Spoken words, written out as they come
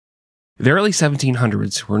The early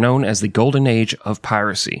 1700s were known as the Golden Age of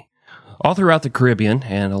piracy. All throughout the Caribbean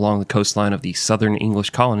and along the coastline of the southern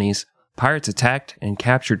English colonies, pirates attacked and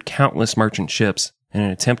captured countless merchant ships in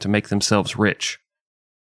an attempt to make themselves rich.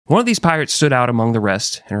 One of these pirates stood out among the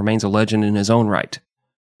rest and remains a legend in his own right.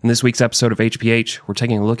 In this week's episode of HPH, we're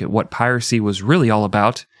taking a look at what piracy was really all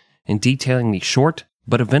about and detailing the short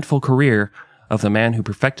but eventful career of the man who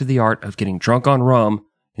perfected the art of getting drunk on rum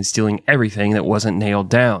and stealing everything that wasn't nailed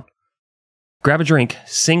down. Grab a drink,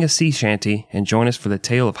 sing a sea shanty, and join us for the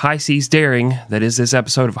tale of high seas daring that is this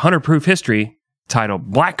episode of 100 Proof History,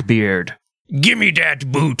 titled Blackbeard. Gimme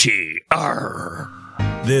that booty, arr!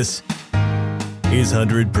 This is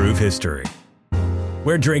 100 Proof History.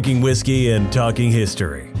 We're drinking whiskey and talking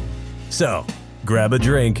history. So, grab a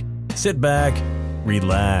drink, sit back,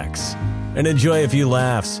 relax, and enjoy a few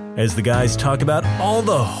laughs as the guys talk about all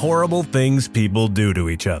the horrible things people do to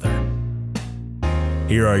each other.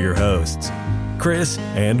 Here are your hosts, Chris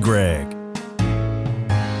and Greg.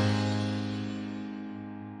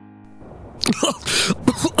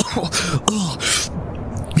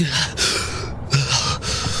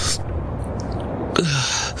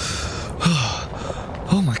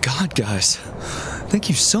 Oh my God, guys. Thank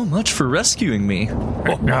you so much for rescuing me.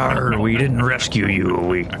 Arr, we didn't rescue you,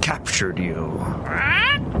 we captured you.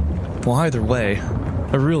 Well, either way,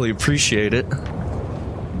 I really appreciate it.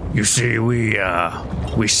 You see, we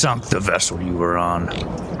sunk the vessel you were on.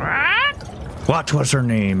 What was her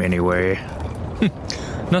name, anyway?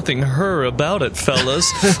 Nothing her about it,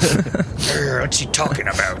 fellas. What's he talking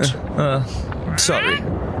about? Sorry.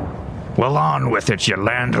 Well, on with it, you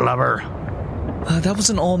landlubber. That was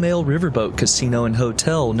an all-male riverboat casino and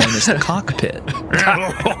hotel known as the Cockpit.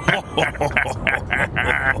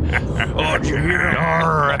 Oh, did you hear it?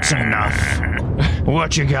 Oh, that's enough.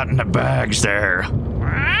 What you got in the bags there?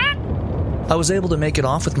 I was able to make it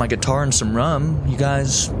off with my guitar and some rum. You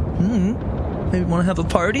guys, maybe want to have a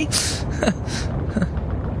party?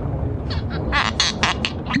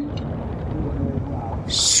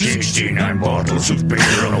 69 bottles of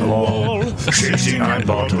beer on the wall. 69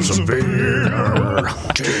 bottles of beer.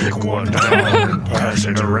 Take one down and pass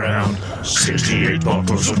it around. 68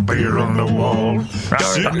 bottles of beer on the wall.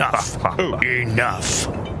 Enough. Enough.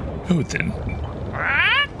 Oh, then.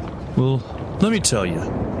 Well, let me tell you.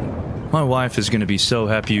 My wife is going to be so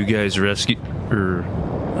happy you guys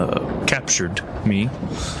captured me.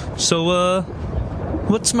 So,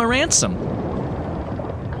 what's my ransom?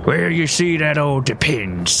 Where you see that all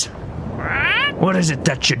depends. What is it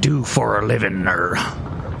that you do for a living,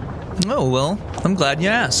 Oh, well, I'm glad you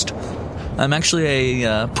asked. I'm actually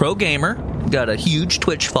a pro gamer, got a huge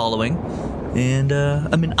Twitch following, and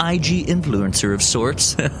I'm an IG influencer of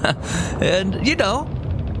sorts. And,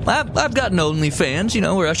 I've got an OnlyFans,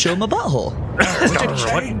 where I show my butthole.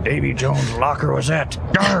 What in Davy Jones' locker was that?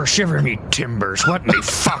 Shiver me timbers. What in the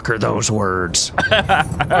fuck are those words?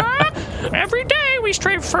 Every day we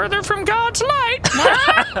stray further from God's light.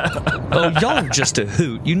 Oh, y'all are just a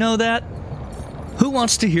hoot. You know that? Who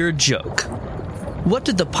wants to hear a joke? What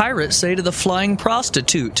did the pirate say to the flying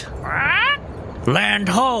prostitute? Land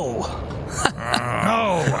ho.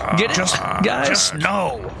 No. Get it, guys? Just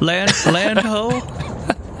no. Land ho?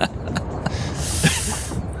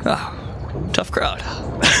 Tough crowd.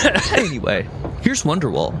 Anyway, here's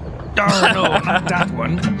Wonderwall. Oh, no, not that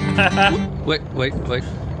one. Wait.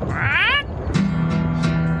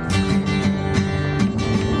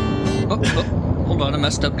 Oh, hold on, I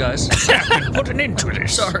messed up, guys. Captain, put an end to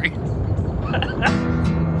this. Sorry.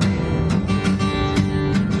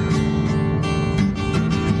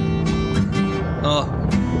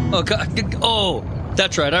 Oh, God. Oh,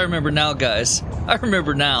 that's right. I remember now, guys. I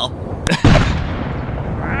remember now.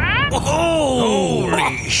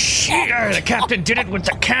 Holy shit! The captain did it with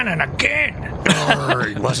the cannon again.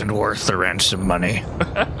 It wasn't worth the ransom money.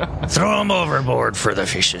 Throw him overboard for the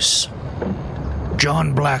fishes.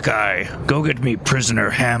 John Blackeye, go get me prisoner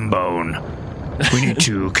Hambone. We need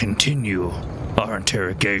to continue our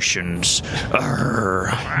interrogations.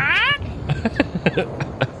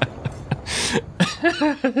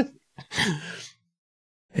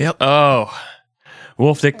 Yep. Oh.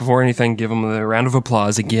 Wolf Dick, before anything, give him the round of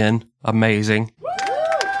applause again. Amazing.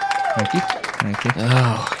 Thank you.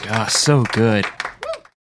 Oh, gosh, so good.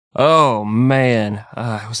 Oh, man.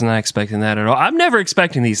 I was not expecting that at all. I'm never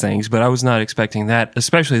expecting these things, but I was not expecting that,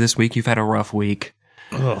 especially this week. You've had a rough week.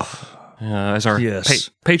 As our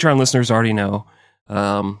Patreon listeners already know.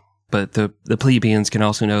 But the plebeians can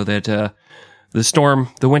also know that the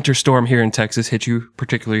winter storm here in Texas hit you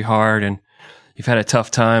particularly hard, and you've had a tough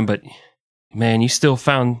time, but man, you still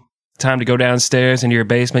found time to go downstairs into your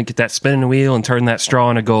basement, get that spinning wheel, and turn that straw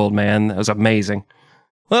into gold, man. That was amazing.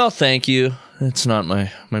 Well, thank you. It's not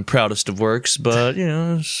my proudest of works, but,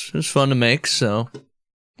 it was fun to make, so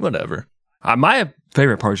whatever. My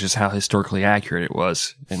favorite part is just how historically accurate it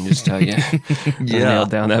was, and just how you nailed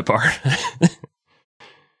down that part.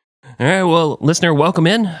 All right, well, listener, welcome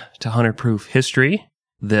in to 100 Proof History,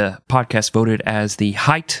 the podcast voted as the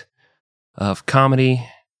height of comedy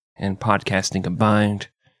and podcasting combined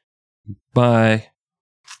by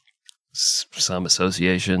some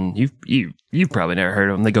association. You've probably never heard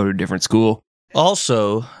of them. They go to a different school.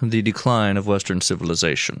 Also, the decline of Western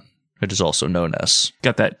civilization. It is also known as.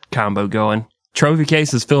 Got that combo going. Trophy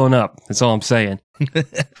case is filling up. That's all I'm saying.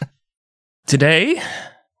 Today,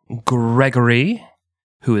 Gregory,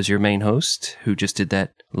 who is your main host, who just did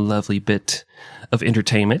that lovely bit of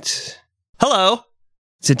entertainment. Hello.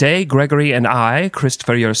 Today, Gregory and I,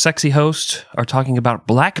 Christopher, your sexy host, are talking about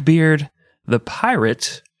Blackbeard the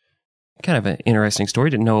pirate. Kind of an interesting story.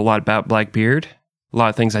 Didn't know a lot about Blackbeard. A lot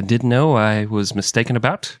of things I didn't know I was mistaken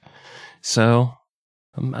about. So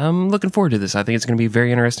I'm looking forward to this. I think it's going to be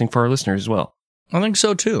very interesting for our listeners as well. I think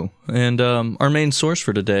so too. And our main source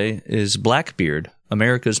for today is Blackbeard,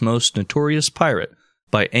 America's Most Notorious Pirate,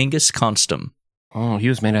 by Angus Constam. Oh, he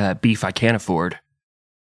was made out of that beef I can't afford.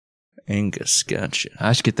 Angus, gotcha.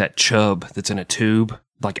 I should get that chub that's in a tube,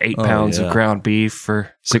 like 8 pounds of ground beef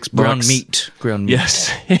for $6. Ground meat.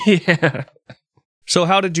 Yes. Yeah. So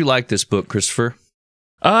how did you like this book, Christopher?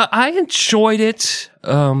 I enjoyed it.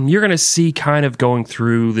 You're going to see kind of going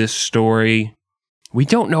through this story. We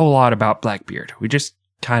don't know a lot about Blackbeard. We just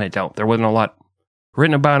kind of don't. There wasn't a lot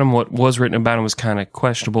written about him. What was written about him was kind of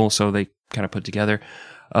questionable, so they kind of put together.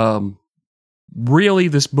 Really,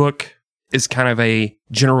 this book is kind of a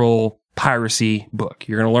general piracy book.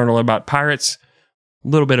 You're going to learn a lot about pirates, a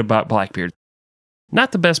little bit about Blackbeard.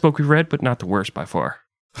 Not the best book we've read, but not the worst by far.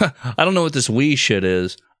 I don't know what this wee shit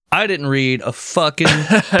is. I didn't read a fucking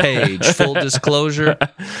page. Full disclosure.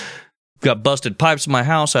 Got busted pipes in my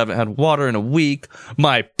house. I haven't had water in a week.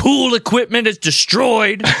 My pool equipment is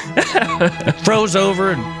destroyed. Froze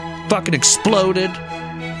over and fucking exploded.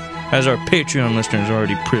 As our Patreon listeners are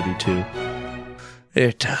already privy to.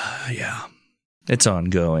 It's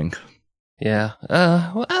ongoing. Yeah.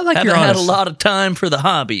 Well, I like haven't your honesty. had a lot of time for the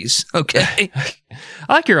hobbies, okay?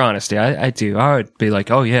 I like your honesty. I do. I would be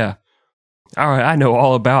like, oh, yeah. All right, I know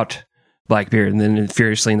all about Blackbeard. And then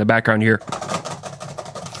furiously in the background here.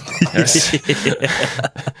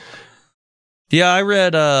 Yeah, I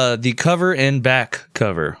read the cover and back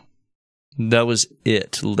cover. That was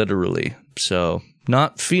it, literally. So,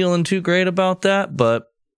 not feeling too great about that, but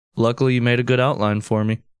luckily you made a good outline for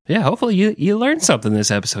me. Yeah, hopefully you learned something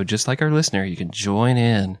this episode, just like our listener. You can join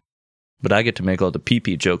in. But I get to make all the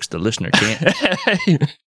pee-pee jokes the listener can't.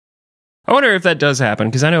 I wonder if that does happen,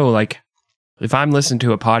 because I know, like, if I'm listening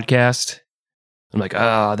to a podcast, I'm like,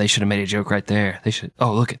 oh, they should have made a joke right there. They should,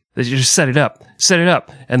 oh, look, they just set it up,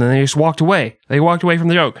 and then they just walked away. They walked away from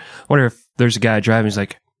the joke. I wonder if there's a guy driving, he's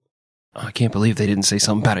like, oh, I can't believe they didn't say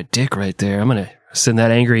something about a dick right there. I'm going to send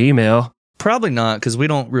that angry email. Probably not, because we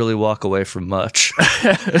don't really walk away from much.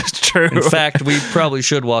 It's true. In fact, we probably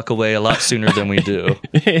should walk away a lot sooner than we do.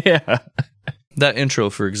 Yeah. That intro,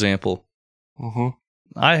 for example. Mm-hmm.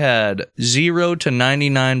 I had 0 to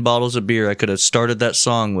 99 bottles of beer I could have started that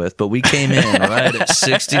song with, but we came in right at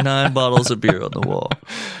 69 bottles of beer on the wall.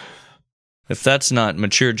 If that's not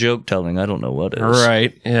mature joke telling, I don't know what is.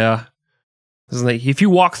 Right, yeah. It's like, if you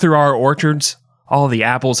walk through our orchards, all the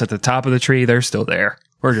apples at the top of the tree, they're still there.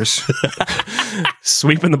 We're just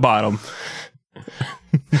sweeping the bottom.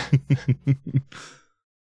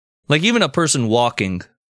 Like, even a person walking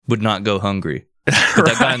would not go hungry. But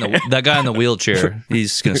that guy in the wheelchair,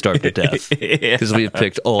 he's going to starve to death. Because we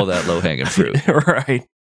picked all that low-hanging fruit. Right.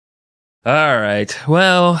 All right.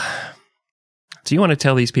 Well, do you want to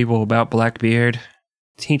tell these people about Blackbeard?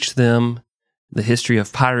 Teach them the history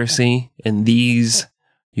of piracy in these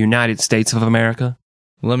United States of America?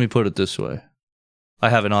 Let me put it this way. I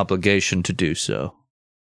have an obligation to do so.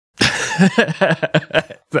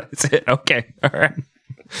 That's it. Okay. All right.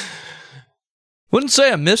 Wouldn't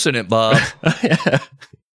say I'm missing it, Bob. I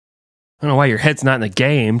don't know why your head's not in the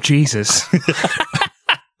game. Jesus.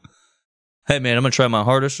 Hey, man, I'm going to try my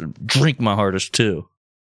hardest and drink my hardest, too.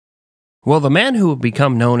 Well, the man who would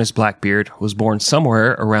become known as Blackbeard was born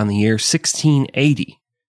somewhere around the year 1680.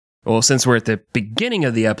 Well, since we're at the beginning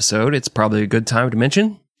of the episode, it's probably a good time to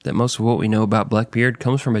mention that most of what we know about Blackbeard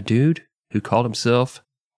comes from a dude who called himself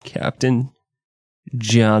Captain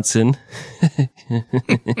Johnson.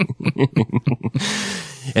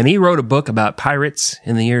 And he wrote a book about pirates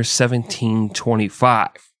in the year 1725.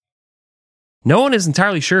 No one is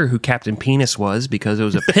entirely sure who Captain Penis was because it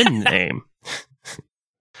was a pen name.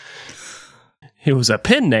 It was a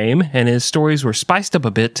pen name, and his stories were spiced up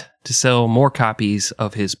a bit to sell more copies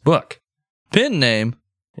of his book. Pin name?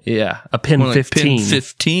 Yeah, a Pen More like 15. Pin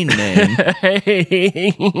 15 name.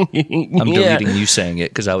 I'm Yeah. deleting you saying it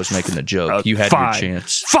because I was making the joke. You had Fine. your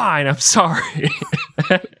chance. Fine, I'm sorry.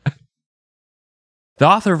 The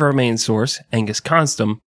author of our main source, Angus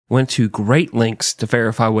Constam, went to great lengths to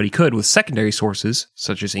verify what he could with secondary sources,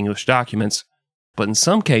 such as English documents, but in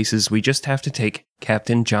some cases we just have to take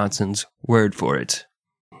Captain Johnson's word for it.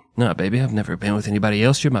 No, baby, I've never been with anybody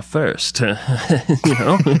else. You're my first. We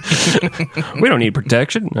don't need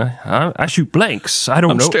protection. I shoot blanks. I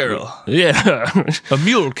don't I'm know. sterile. Yeah. A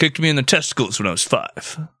mule kicked me in the testicles when I was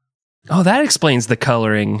 5. Oh, that explains the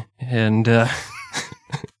coloring and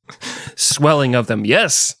swelling of them.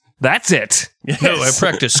 Yes, that's it. Yes. No, I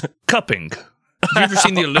practice cupping. Have you ever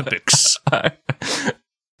seen the Olympics?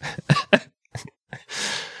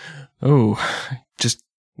 Oh, just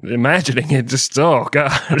imagining it, oh,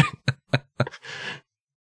 God.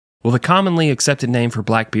 Well, the commonly accepted name for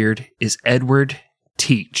Blackbeard is Edward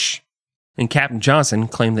Teach, and Captain Johnson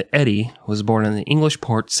claimed that Eddie was born in the English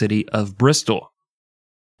port city of Bristol.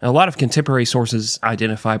 Now, a lot of contemporary sources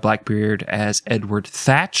identify Blackbeard as Edward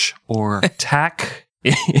Thatch or Tack.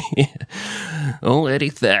 Oh, Eddie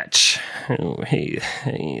Thatch. Oh, hey,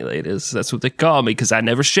 ladies, that's what they call me because I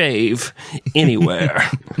never shave anywhere.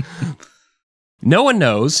 No one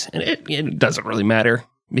knows, and it doesn't really matter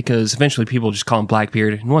because eventually people just call him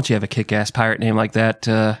Blackbeard. And once you have a kick-ass pirate name like that,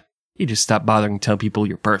 you just stop bothering to tell people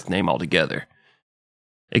your birth name altogether.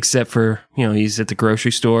 Except for, he's at the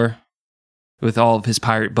grocery store with all of his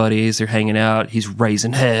pirate buddies. They're hanging out. He's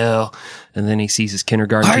raising hell. And then he sees his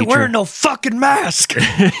kindergarten I teacher. ain't wearing no fucking mask.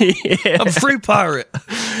 I'm a free pirate.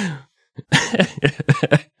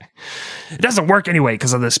 It doesn't work anyway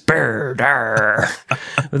because of this bird. Arr.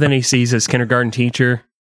 But then he sees his kindergarten teacher.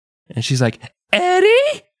 And she's like,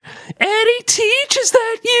 Eddie? Eddie Teach, is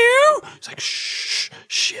that you? He's like, shh,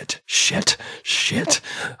 shit.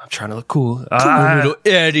 I'm trying to look cool. Little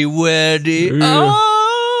Eddie Weddy. Oh!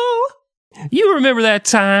 You remember that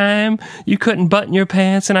time you couldn't button your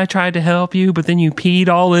pants and I tried to help you, but then you peed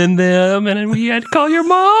all in them and then we had to call your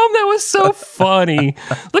mom? That was so funny.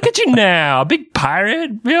 Look at you now, big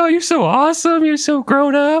pirate. You're so awesome. You're so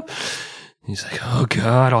grown up. He's like, oh,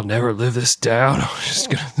 God, I'll never live this down.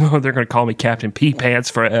 They're going to call me Captain Pee Pants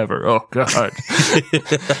forever. Oh, God.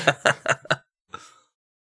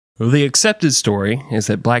 Well, the accepted story is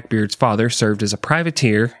that Blackbeard's father served as a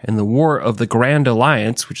privateer in the War of the Grand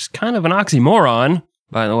Alliance, which is kind of an oxymoron,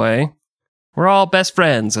 by the way. We're all best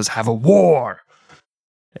friends. Let's have a war.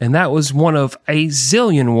 And that was one of a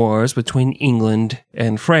zillion wars between England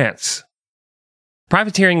and France.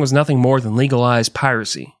 Privateering was nothing more than legalized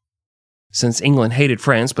piracy. Since England hated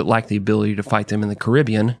France but lacked the ability to fight them in the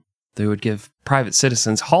Caribbean, they would give private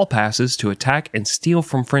citizens hall passes to attack and steal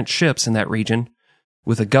from French ships in that region,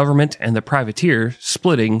 with the government and the privateer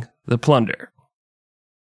splitting the plunder.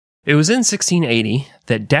 It was in 1680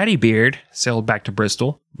 that Daddy Beard sailed back to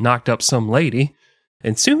Bristol, knocked up some lady,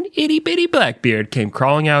 and soon itty bitty Blackbeard came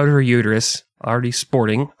crawling out of her uterus, already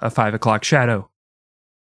sporting a 5 o'clock shadow.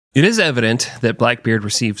 It is evident that Blackbeard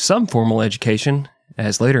received some formal education,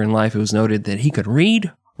 as later in life it was noted that he could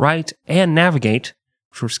read, write, and navigate,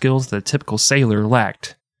 which were skills that a typical sailor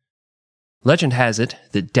lacked. Legend has it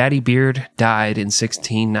that Daddy Beard died in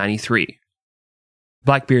 1693.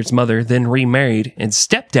 Blackbeard's mother then remarried, and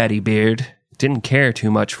Stepdaddy Beard didn't care too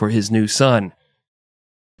much for his new son.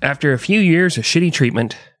 After a few years of shitty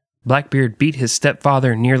treatment, Blackbeard beat his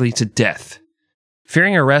stepfather nearly to death.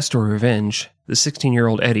 Fearing arrest or revenge, the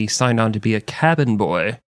 16-year-old Eddie signed on to be a cabin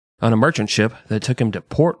boy on a merchant ship that took him to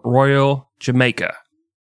Port Royal, Jamaica.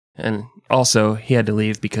 And also, he had to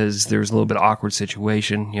leave because there was a little bit of awkward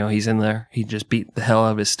situation. He's in there. He just beat the hell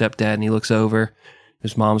out of his stepdad, and he looks over.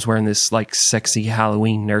 His mom's wearing this, sexy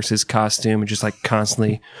Halloween nurse's costume and just,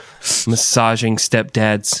 constantly massaging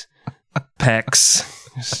stepdad's pecs.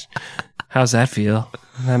 How's that feel?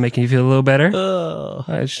 Is that making you feel a little better?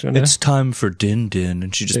 It's time for Din Din.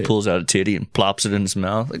 And she just pulls out a titty and plops it in his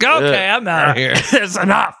mouth. Like, okay, I'm out of here. It's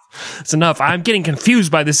enough. It's enough. I'm getting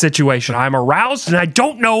confused by this situation. I'm aroused and I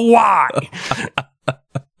don't know why.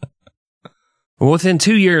 Within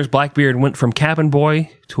 2 years, Blackbeard went from cabin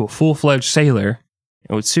boy to a full-fledged sailor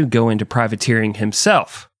and would soon go into privateering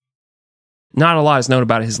himself. Not a lot is known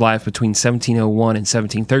about his life between 1701 and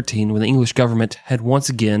 1713 when the English government had once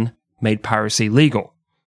again made piracy legal.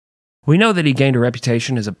 We know that he gained a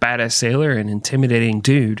reputation as a badass sailor and intimidating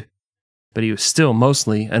dude, but he was still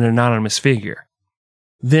mostly an anonymous figure.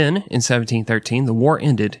 Then, in 1713, the war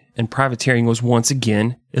ended and privateering was once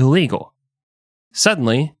again illegal.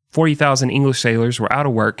 Suddenly, 40,000 English sailors were out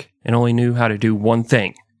of work and only knew how to do one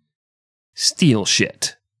thing: steal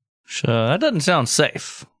shit. That doesn't sound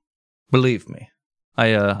safe. Believe me.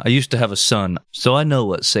 I used to have a son, so I know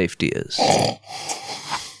what safety is.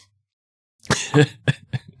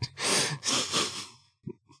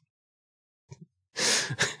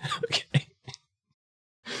 Okay.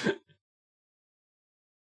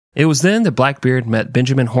 It was then that Blackbeard met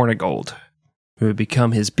Benjamin Hornigold, who would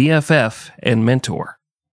become his BFF and mentor.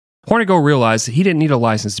 Hornigold realized that he didn't need a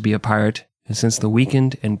license to be a pirate, and since the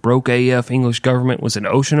weakened and broke AF English government was an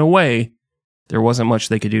ocean away, there wasn't much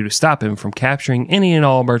they could do to stop him from capturing any and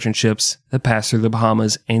all merchant ships that passed through the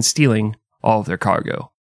Bahamas and stealing all of their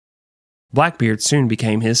cargo. Blackbeard soon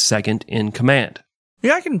became his second in command.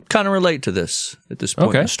 Yeah, I can kind of relate to this at this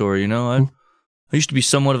point in the story. I used to be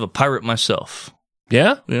somewhat of a pirate myself.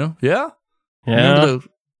 Yeah? Yeah. Remember the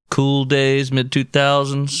cool days,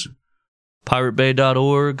 mid-2000s?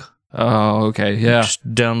 PirateBay.org. Oh, okay, yeah.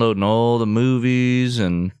 Just downloading all the movies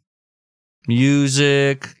and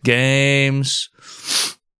music, games,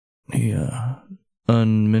 the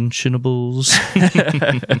unmentionables.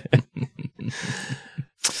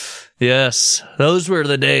 Yes, those were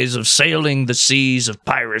the days of sailing the seas of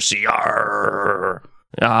piracy.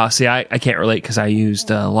 See, I can't relate because I used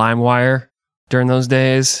LimeWire during those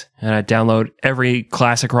days, and I'd download every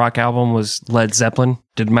classic rock album was Led Zeppelin.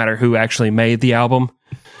 Didn't matter who actually made the album.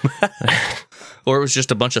 Or it was just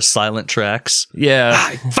a bunch of silent tracks.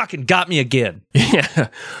 Yeah. It fucking got me again. Yeah.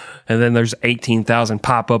 And then there's 18,000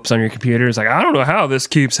 pop-ups on your computer. It's like, I don't know how this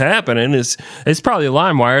keeps happening. It's probably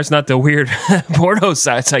LimeWire. It's not the weird porno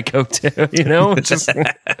sites I go to, It's just,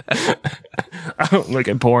 I don't look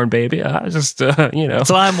at porn, baby. I just,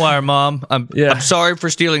 It's LimeWire, Mom. I'm sorry for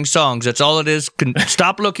stealing songs. That's all it is.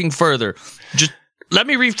 Stop looking further. Just let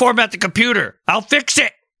me reformat the computer. I'll fix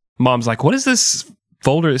it. Mom's like, what is this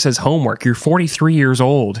folder that says homework? You're 43 years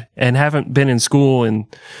old and haven't been in school in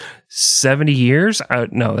 70 years?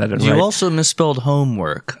 No, that isn't right. You also misspelled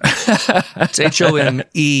homework. It's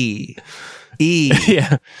H-O-M-E.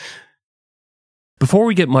 Yeah. Before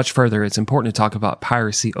we get much further, it's important to talk about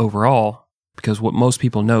piracy overall, because what most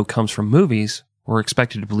people know comes from movies. We're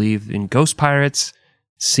expected to believe in ghost pirates,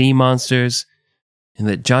 sea monsters, and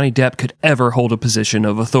that Johnny Depp could ever hold a position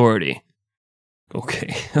of authority.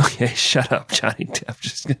 Okay, shut up, Johnny Depp.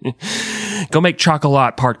 Just go make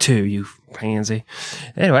Chocolat Part 2, you pansy.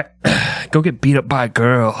 Anyway, go get beat up by a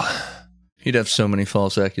girl. He'd have so many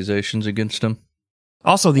false accusations against him.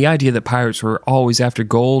 Also, the idea that pirates were always after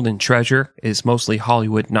gold and treasure is mostly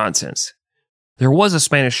Hollywood nonsense. There was a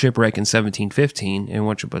Spanish shipwreck in 1715 in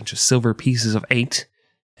which a bunch of silver pieces of 8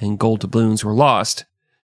 and gold doubloons were lost,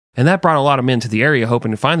 and that brought a lot of men to the area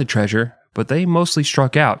hoping to find the treasure, but they mostly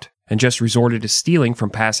struck out and just resorted to stealing from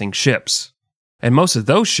passing ships. And most of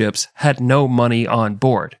those ships had no money on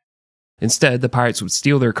board. Instead, the pirates would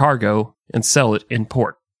steal their cargo and sell it in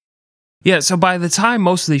port. Yeah, so by the time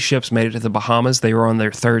most of these ships made it to the Bahamas, they were on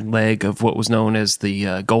their third leg of what was known as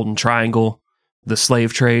the Golden Triangle, the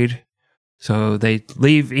slave trade. So they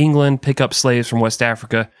leave England, pick up slaves from West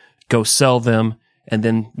Africa, go sell them, and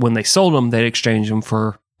then when they sold them, they'd exchange them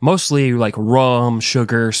for mostly like rum,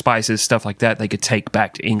 sugar, spices, stuff like that they could take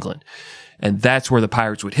back to England. And that's where the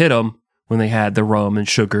pirates would hit them when they had the rum and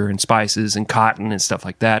sugar and spices and cotton and stuff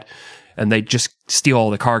like that. And they'd just steal all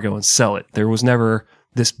the cargo and sell it. There was never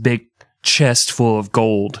this big chest full of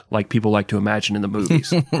gold like people like to imagine in the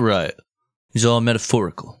movies. Right. It's all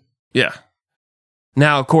metaphorical. Yeah.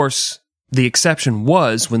 Now, of course, the exception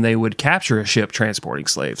was when they would capture a ship transporting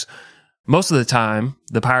slaves. Most of the time,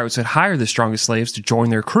 the pirates would hire the strongest slaves to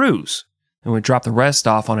join their crews and would drop the rest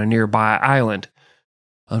off on a nearby island.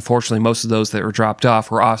 Unfortunately, most of those that were dropped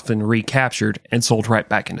off were often recaptured and sold right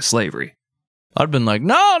back into slavery. I'd been like,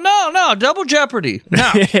 no, double jeopardy. No,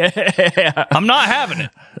 I'm not having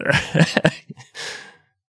it.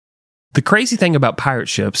 The crazy thing about pirate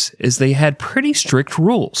ships is they had pretty strict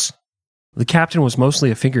rules. The captain was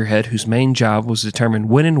mostly a figurehead whose main job was to determine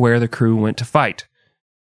when and where the crew went to fight.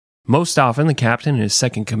 Most often, the captain and his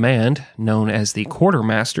second command, known as the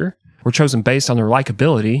quartermaster, were chosen based on their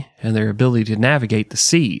likability and their ability to navigate the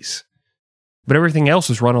seas. But everything else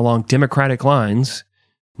was run along democratic lines,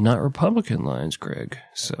 not Republican lines, Greg.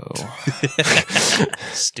 So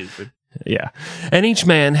Stupid. Yeah. And each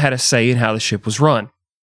man had a say in how the ship was run.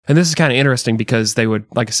 And this is kind of interesting because they would,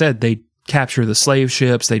 like I said, they'd capture the slave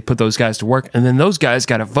ships, they'd put those guys to work, and then those guys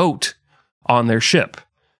got a vote on their ship.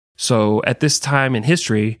 So at this time in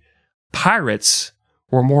history, pirates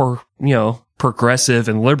were more, progressive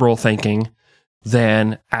and liberal thinking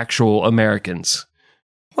than actual Americans.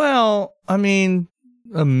 Well, I mean,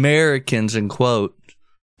 Americans in quote.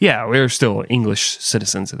 Yeah, we were still English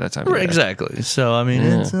citizens at that time. Right, exactly. So, I mean,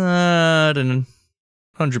 it's not a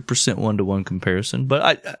 100% one-to-one comparison,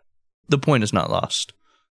 but the point is not lost.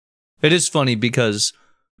 It is funny because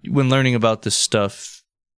when learning about this stuff,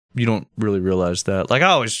 you don't really realize that. Like, I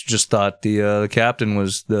always just thought the captain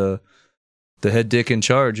was the head dick in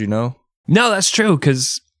charge, you know? No, that's true,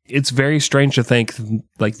 because it's very strange to think,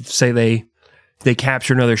 like, say they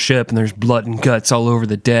capture another ship and there's blood and guts all over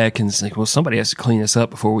the deck, and it's like, well, somebody has to clean this up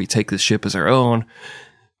before we take this ship as our own.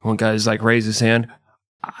 One guy's like, raise his hand.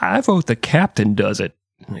 I vote the captain does it.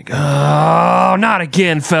 I'm like, oh, not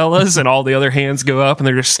again, fellas. And all the other hands go up and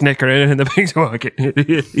they're just snickering in the big bucket.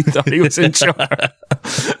 He thought he was in charge.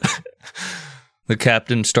 The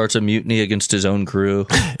captain starts a mutiny against his own crew.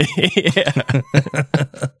 Yeah.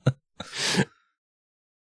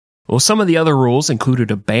 Well, some of the other rules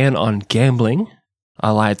included a ban on gambling,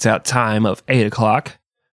 a lights out time of 8 o'clock,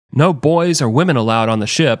 no boys or women allowed on the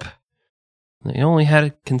ship. They only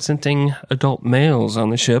had consenting adult males on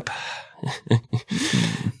the ship.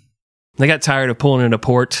 They got tired of pulling into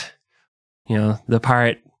port. You know, the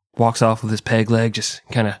pirate walks off with his peg leg, just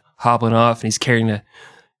kind of hobbling off, and he's carrying a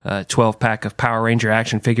 12-pack of Power Ranger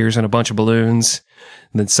action figures and a bunch of balloons.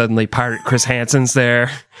 And then suddenly Pirate Chris Hansen's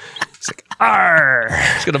there. It's like, arr!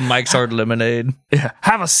 He's got a Mike's Hard Lemonade. Yeah,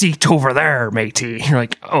 have a seat over there, matey. You're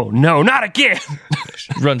like, oh no, not again!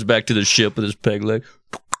 Runs back to the ship with his peg leg.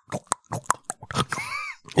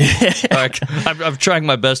 I'm trying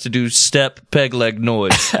my best to do step peg leg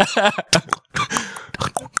noise. I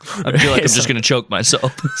feel like I'm just going to choke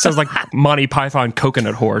myself. Sounds like Monty Python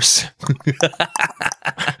Coconut Horse.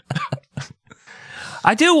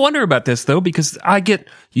 I do wonder about this, though, because I get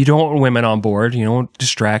you don't want women on board. You don't want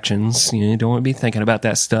distractions. You don't want to be thinking about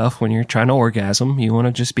that stuff when you're trying to orgasm. You want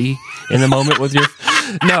to just be in the moment with your...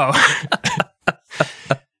 No.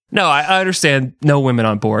 No, I understand no women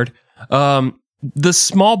on board. The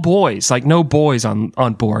small boys, like no boys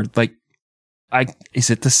on board. Like, is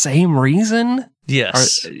it the same reason?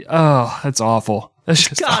 Yes. Oh, that's awful. That's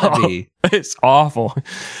just gotta be. It's awful.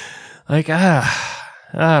 Like, I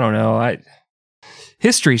don't know.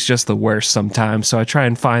 History's just the worst sometimes, so I try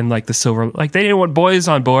and find like the silver. Like, they didn't want boys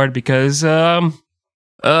on board because they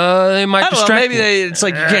might distract. Maybe it's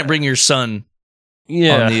like you can't bring your son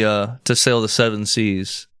on the to sail the seven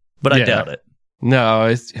seas, but I doubt it. No,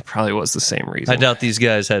 it probably was the same reason. I doubt these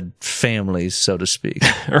guys had families, so to speak.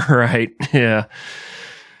 Right? Yeah.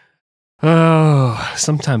 Oh,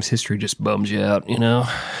 sometimes history just bums you out, you know?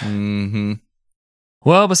 Mm-hmm.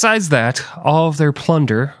 Well, besides that, all of their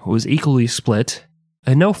plunder was equally split,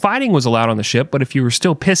 and no fighting was allowed on the ship, but if you were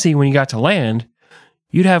still pissy when you got to land,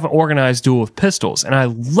 you'd have an organized duel with pistols. And I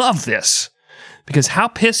love this, because how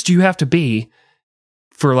pissed do you have to be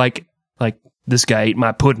for, like this guy ate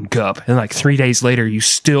my pudding cup, and like 3 days later, you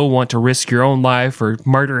still want to risk your own life or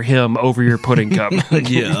murder him over your pudding cup?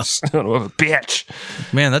 Yeah. Son of a bitch.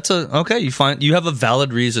 Man, okay. You have a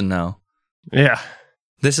valid reason now. Yeah.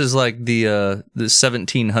 This is like the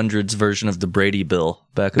 1700s version of the Brady Bill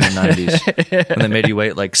back in the 90s. And they made you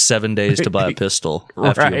wait like 7 days to buy a pistol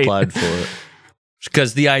after you applied for it.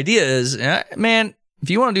 Because the idea is, man, if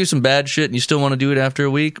you want to do some bad shit and you still want to do it after a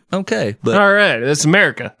week, okay. But all right, that's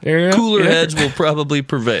America. Cooler heads will probably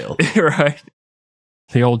prevail. Right.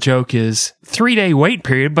 The old joke is 3-day wait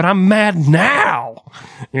period, but I'm mad now.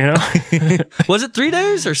 You know? Was it 3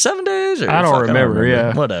 days or 7 days? Or I don't remember.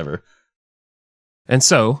 Yeah. Whatever. And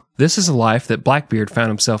so, this is a life that Blackbeard found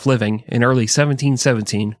himself living in early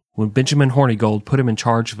 1717 when Benjamin Hornigold put him in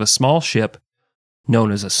charge of a small ship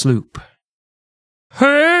known as a sloop.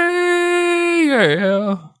 Hey,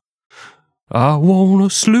 yeah, I want a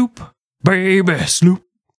sloop, baby, sloop,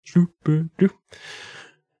 baby.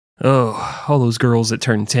 Oh, all those girls that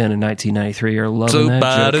turned 10 in 1993 are loving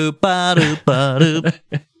that joke.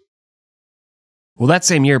 Well, that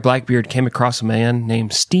same year, Blackbeard came across a man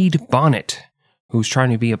named Stede Bonnet, who was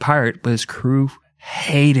trying to be a pirate, but his crew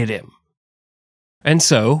hated him. And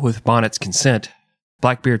so, with Bonnet's consent,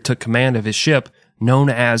 Blackbeard took command of his ship, known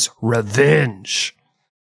as Revenge.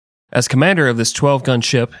 As commander of this 12-gun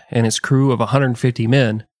ship and its crew of 150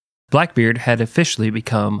 men, Blackbeard had officially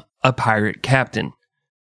become a pirate captain.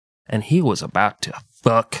 And he was about to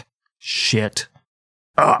fuck shit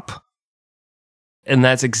up. And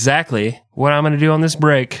that's exactly what I'm going to do on this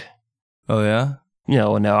break. Oh, yeah?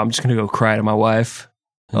 No, I'm just going to go cry to my wife.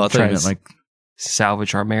 Oh, I thought you meant like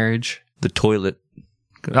salvage our marriage. The toilet.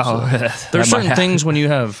 Oh, there's certain things when you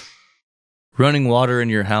have running water in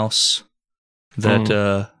your house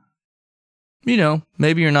that,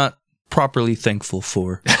 maybe you're not properly thankful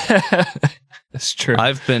for. That's true.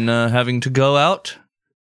 I've been having to go out,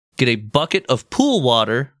 get a bucket of pool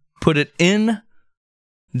water, put it in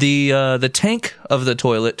the tank of the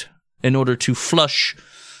toilet in order to flush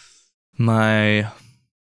my,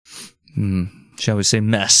 shall we say,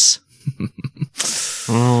 mess.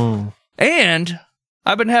 And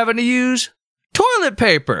I've been having to use toilet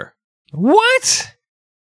paper. What?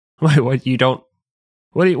 Wait, what? You don't?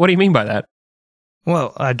 What do you mean by that?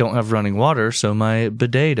 Well, I don't have running water, so my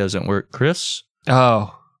bidet doesn't work, Chris.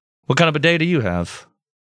 Oh. What kind of bidet do you have?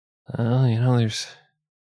 Well, there's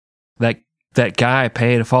that guy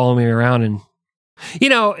paid to follow me around, and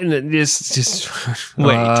and it's just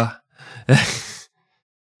Wait.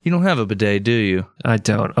 You don't have a bidet, do you? I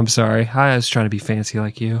don't. I'm sorry. I was trying to be fancy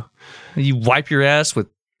like you. You wipe your ass with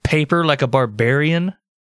paper like a barbarian?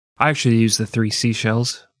 I actually use the 3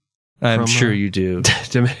 seashells. I'm sure you do.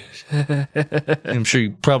 I'm sure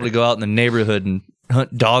you probably go out in the neighborhood and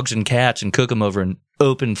hunt dogs and cats and cook them over an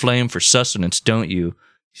open flame for sustenance, don't you?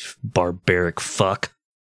 Barbaric fuck.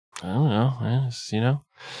 I don't know. It's,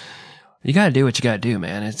 you got to do what you got to do,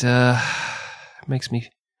 man. It makes me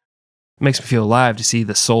feel alive to see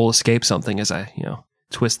the soul escape something as I,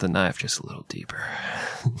 twist the knife just a little deeper.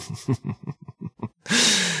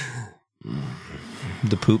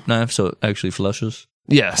 The poop knife, so it actually flushes?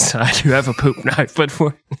 Yes, I do have a poop knife, but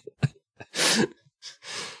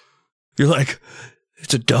you're like,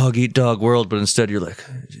 it's a dog-eat-dog world, but instead you're like,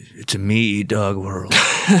 it's a me-eat-dog world.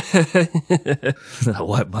 I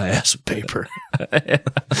wipe my ass with paper.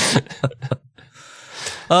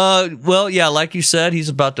 Well, yeah, like you said, he's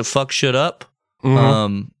about to fuck shit up.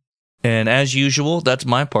 Mm-hmm. And as usual, that's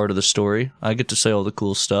my part of the story. I get to say all the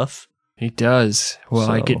cool stuff. He does. Well,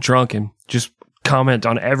 I get drunk and just comment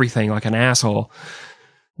on everything like an asshole.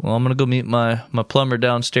 Well, I'm going to go meet my plumber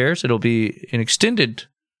downstairs. It'll be an extended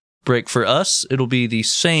break for us. It'll be the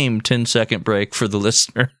same 10-second break for the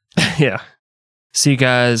listener. Yeah. See you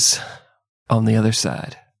guys on the other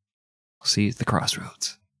side. See you at the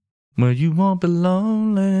crossroads. Where you won't be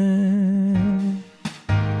lonely.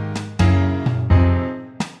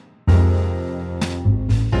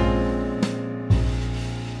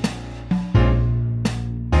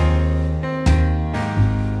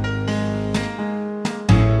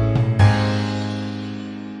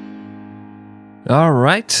 All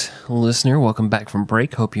right, listener, welcome back from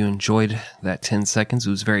break. Hope you enjoyed that 10 seconds. It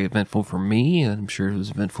was very eventful for me, and I'm sure it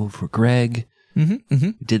was eventful for Greg.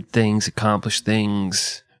 Did things, accomplished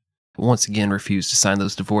things. Once again, refused to sign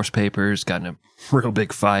those divorce papers. Got in a real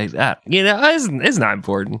big fight. It's not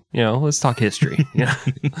important. Let's talk history.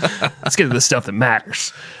 Let's get to the stuff that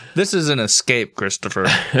matters. This is an escape, Christopher.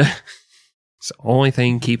 It's the only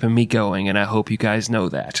thing keeping me going, and I hope you guys know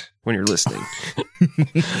that when you're listening.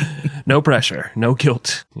 No pressure, no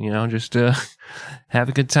guilt. Just have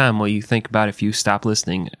a good time while you think about if you stop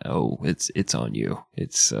listening. Oh, it's on you.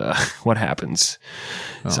 It's what happens.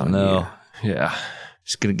 It's on you. Yeah.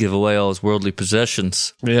 Just gonna give away all his worldly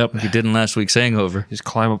possessions. Yep. Like he did in last week's Hangover. Just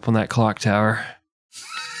climb up on that clock tower.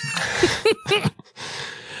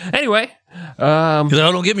 Anyway.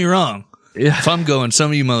 Don't get me wrong. Yeah. If I'm going,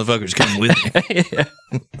 some of you motherfuckers come with me. Yeah.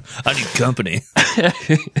 I need company.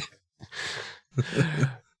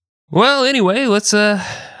 Well, anyway, let's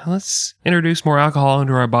introduce more alcohol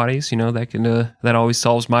into our bodies. That always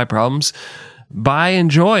solves my problems by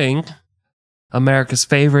enjoying America's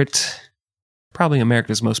favorite, probably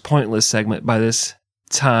America's most pointless segment by this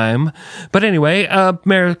time. But anyway,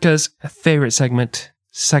 America's favorite segment,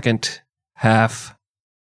 second half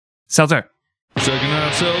seltzer. Second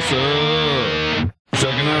half seltzer.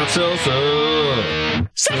 Second half seltzer.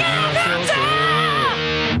 Second half seltzer.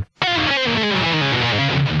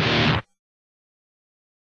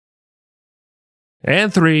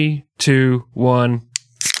 And 3, 2, 1.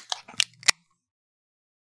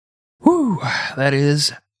 Whew, that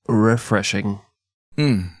is refreshing.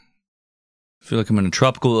 I feel like I'm in a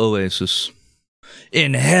tropical oasis.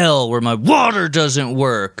 In hell where my water doesn't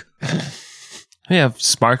work. We have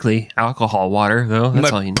sparkly alcohol water, though.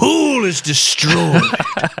 That's all My you need. pool is destroyed.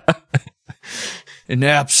 In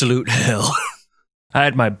absolute hell. I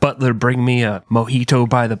had my butler bring me a mojito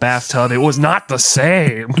by the bathtub. It was not the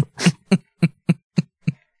same.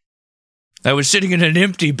 I was sitting in an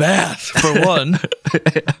empty bath, for one.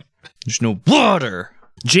 There's no water.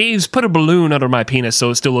 Jeeves, put a balloon under my penis so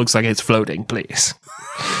it still looks like it's floating, please.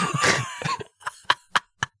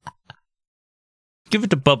 Give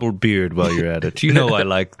it a bubble beard while you're at it. You know I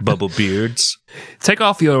like bubble beards. Take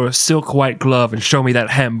off your silk white glove and show me that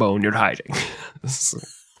ham bone you're hiding.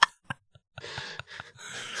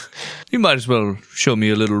 You might as well show me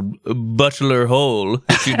a little butler hole,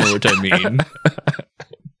 if you know what I mean.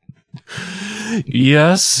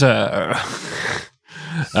 Yes, sir.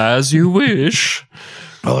 As you wish.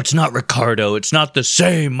 Oh, it's not Ricardo. It's not the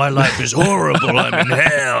same. My life is horrible. I'm in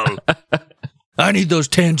hell. I need those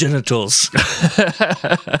tangenitals.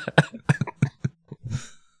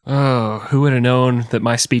 Oh, who would have known that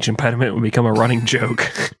my speech impediment would become a running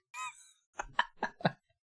joke?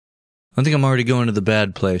 I think I'm already going to the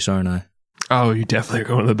bad place, aren't I? Oh, you definitely are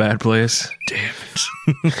going to the bad place. Damn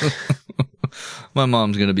it. My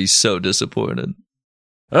mom's going to be so disappointed.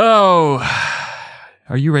 Oh,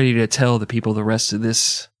 are you ready to tell the people the rest of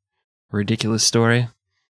this ridiculous story?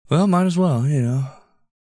 Well, might as well, you know.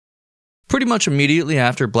 Pretty much immediately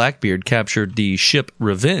after Blackbeard captured the ship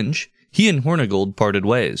Revenge, he and Hornigold parted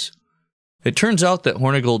ways. It turns out that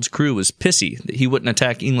Hornigold's crew was pissy that he wouldn't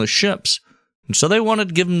attack English ships, and so they wanted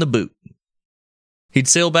to give him the boot. He'd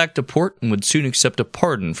sail back to port and would soon accept a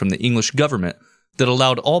pardon from the English government that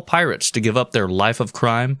allowed all pirates to give up their life of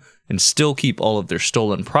crime and still keep all of their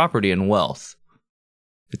stolen property and wealth.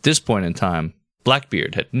 At this point in time,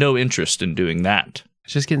 Blackbeard had no interest in doing that.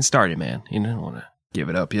 It's just getting started, man. You don't want to give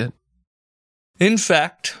it up yet. In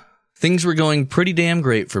fact, things were going pretty damn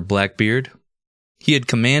great for Blackbeard. He had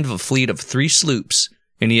command of a fleet of 3 sloops,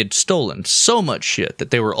 and he had stolen so much shit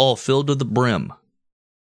that they were all filled to the brim.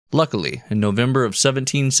 Luckily, in November of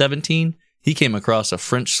 1717, he came across a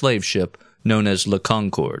French slave ship known as Le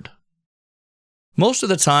Concorde. Most of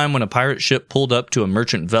the time when a pirate ship pulled up to a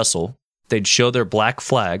merchant vessel, they'd show their black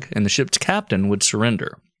flag and the ship's captain would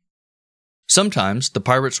surrender. Sometimes the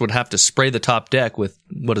pirates would have to spray the top deck with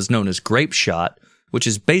what is known as grape shot, which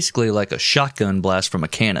is basically like a shotgun blast from a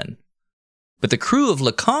cannon. But the crew of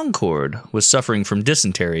Le Concorde was suffering from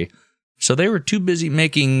dysentery, so they were too busy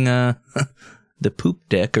making the poop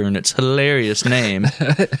deck earn its hilarious name.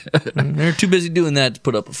 They're too busy doing that to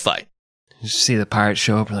put up a fight. You see the pirates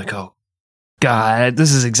show up and like, oh, God,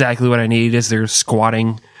 this is exactly what I need as they're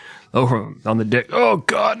squatting over on the deck. Oh,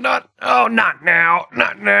 God, not now.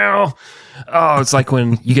 Oh, it's like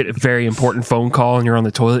when you get a very important phone call and you're on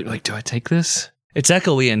the toilet. You're like, do I take this? It's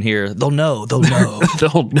echoey in here. They'll know. They'll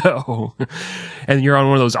know. And you're on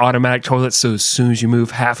one of those automatic toilets, so as soon as you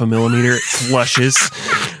move half a millimeter, it flushes.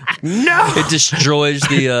 No! It destroys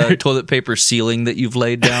the toilet paper ceiling that you've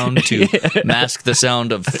laid down to mask the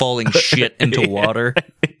sound of falling shit into water.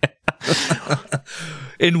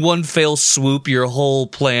 In one fell swoop, your whole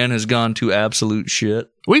plan has gone to absolute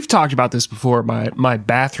shit. We've talked about this before, my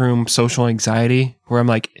bathroom social anxiety, where I'm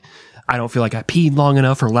like, I don't feel like I peed long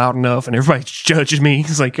enough or loud enough, and everybody judges me.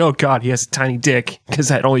 It's like, oh, God, he has a tiny dick, because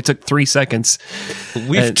that only took 3 seconds.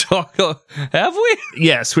 We've talked, have we?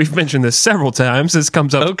 Yes, we've mentioned this several times. This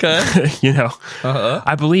comes up, okay. You know. Uh-huh.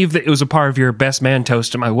 I believe that it was a part of your best man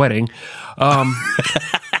toast at my wedding.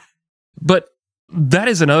 But that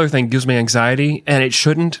is another thing that gives me anxiety, and it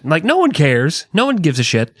shouldn't. Like, no one cares. No one gives a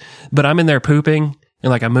shit. But I'm in there pooping, and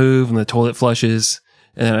like I move, and the toilet flushes,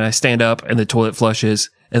 and then I stand up, and the toilet flushes,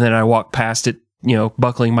 and then I walk past it, you know,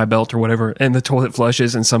 buckling my belt or whatever, and the toilet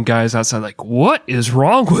flushes, and some guy's outside like, what is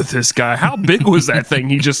wrong with this guy? How big was that thing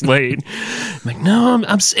he just laid? I'm like, no,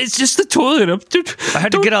 it's just the toilet. I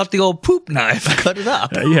had to get out the old poop knife and cut it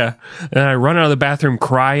up. Yeah. And I run out of the bathroom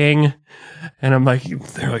crying, and I'm like,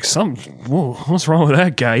 they're like, whoa, what's wrong with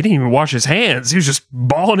that guy? He didn't even wash his hands. He was just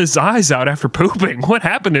bawling his eyes out after pooping. What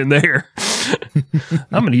happened in there?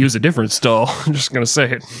 I'm going to use a different stall. I'm just going to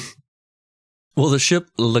say it. Well, the ship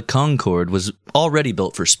Le Concorde was already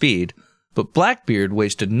built for speed, but Blackbeard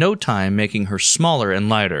wasted no time making her smaller and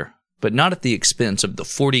lighter, but not at the expense of the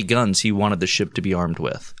 40 guns he wanted the ship to be armed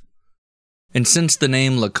with. And since the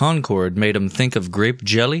name Le Concorde made him think of grape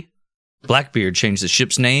jelly, Blackbeard changed the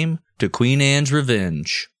ship's name to Queen Anne's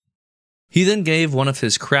Revenge. He then gave one of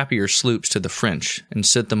his crappier sloops to the French and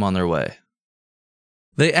sent them on their way.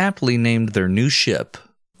 They aptly named their new ship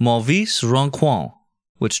Mauvais Rencontre,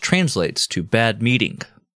 which translates to bad meeting.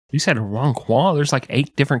 You said Rencontre? There's like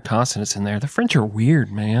 8 different consonants in there. The French are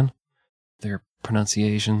weird, man. Their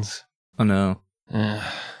pronunciations. I know. It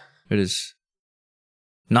is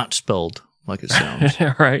not spelled like it sounds.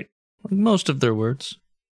 Right. Like most of their words.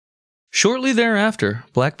 Shortly thereafter,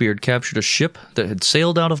 Blackbeard captured a ship that had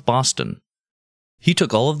sailed out of Boston. He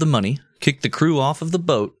took all of the money, kicked the crew off of the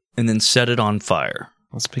boat, and then set it on fire.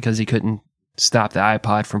 That's because he couldn't stop the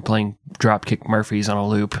iPod from playing Dropkick Murphys on a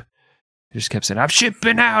loop. He just kept saying, I'm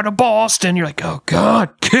shipping out of Boston. You're like, oh, God,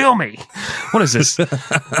 kill me. What is this?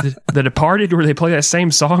 The Departed, where they play that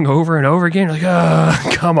same song over and over again? You're like,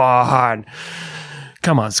 oh, come on.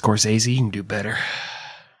 Come on, Scorsese. You can do better.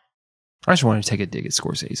 I just wanted to take a dig at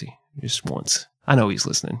Scorsese. Just once. I know he's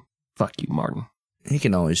listening. Fuck you, Martin. He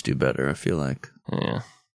can always do better, I feel like. Yeah.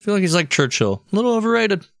 I feel like he's like Churchill. A little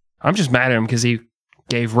overrated. I'm just mad at him because he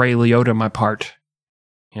gave Ray Liotta my part.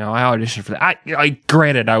 You know, I auditioned for that.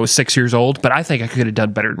 Granted, I was 6 years old, but I think I could have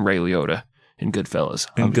done better than Ray Liotta in Goodfellas.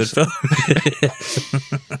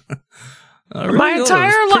 My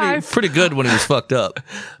entire life. Pretty good when he was fucked up.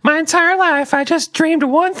 My entire life, I just dreamed of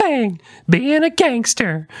one thing, being a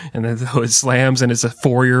gangster. And then the hood slams and it's a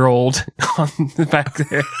 4-year-old on the back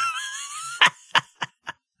there.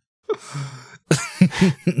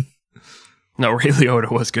 No, Ray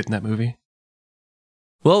Liotta was good in that movie.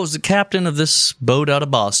 Well, it was the captain of this boat out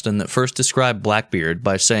of Boston that first described Blackbeard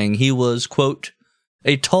by saying he was, quote,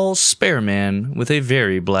 a tall, spare man with a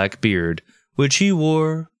very black beard, which he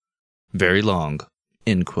wore very long,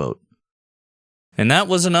 end quote. And that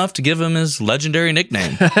was enough to give him his legendary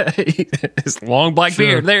nickname. His long black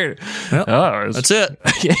beard there. Yep. Oh, That's it.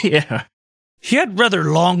 Yeah. He had rather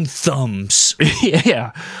long thumbs.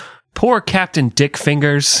 Yeah. Poor Captain Dick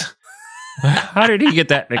Fingers. How did he get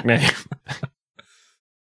that nickname?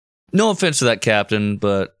 No offense to that captain,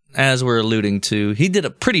 but as we're alluding to, he did a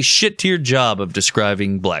pretty shit-tier job of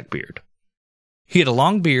describing Blackbeard. He had a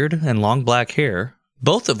long beard and long black hair,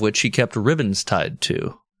 both of which he kept ribbons tied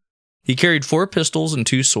to. He carried 4 pistols and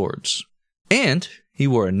 2 swords. And he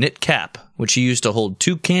wore a knit cap, which he used to hold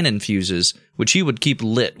 2 cannon fuses, which he would keep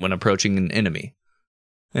lit when approaching an enemy.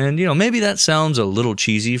 And, you know, maybe that sounds a little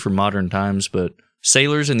cheesy for modern times, but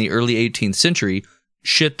sailors in the early 18th century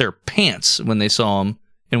shit their pants when they saw him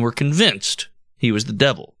and were convinced he was the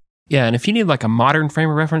devil. Yeah, and if you need like a modern frame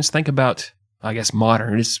of reference, think about, I guess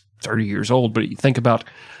modern, it's 30 years old, but you think about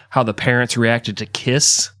how the parents reacted to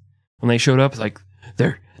Kiss when they showed up. Like,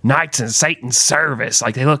 they're knights in Satan's service.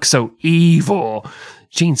 Like, they look so evil.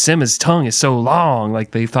 Gene Simmons' tongue is so long.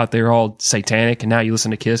 Like, they thought they were all satanic, and now you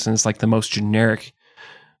listen to Kiss, and it's like the most generic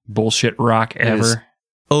bullshit rock ever. It is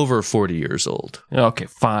over 40 years old. Okay,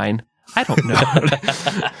 fine. I don't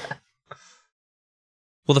know.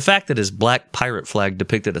 Well, the fact that his black pirate flag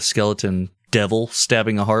depicted a skeleton devil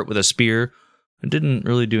stabbing a heart with a spear, it didn't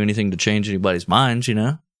really do anything to change anybody's minds, you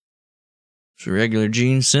know? It's a regular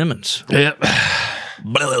Gene Simmons. Yep.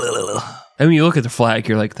 Blah. And when you look at the flag,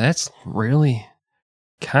 you're like, that's really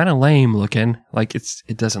kind of lame looking. Like,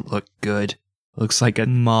 it doesn't look good. It looks like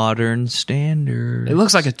modern standard. It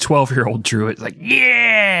looks like a 12-year-old drew it. Like,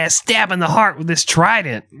 yeah, stabbing the heart with this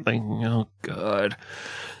trident. Like, oh, God.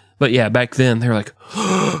 But yeah, back then, they were like,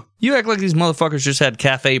 you act like these motherfuckers just had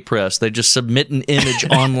Cafe Press. They just submit an image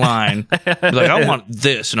online. They're like, I want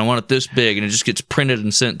this, and I want it this big, and it just gets printed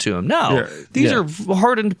and sent to them. No, these are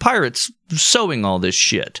hardened pirates sewing all this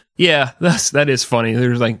shit. Yeah, that is funny.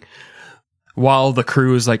 There's like, while the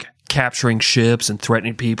crew is like capturing ships and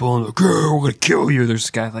threatening people, and like, we're going to kill you. There's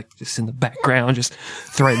this guy like just in the background, just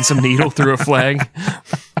threading some needle through a flag.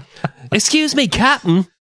 Excuse me, Captain.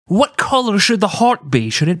 What color should the heart be?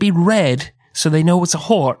 Should it be red so they know it's a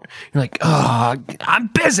heart? You're like, I'm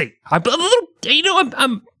busy. I'm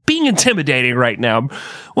being intimidating right now.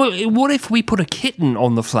 Well, what if we put a kitten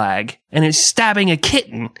on the flag and it's stabbing a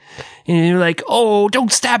kitten? And you're like, oh,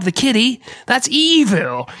 don't stab the kitty. That's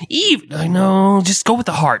evil. Evil. I know. Just go with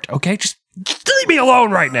the heart, okay? Just leave me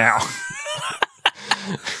alone right now.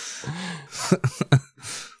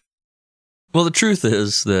 Well, the truth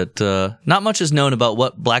is that not much is known about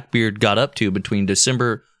what Blackbeard got up to between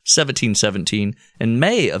December 1717 and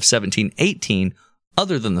May of 1718,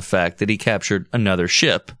 other than the fact that he captured another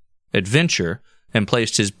ship, Adventure, and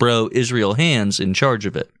placed his bro Israel Hands in charge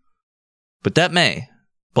of it. But that May,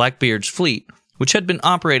 Blackbeard's fleet, which had been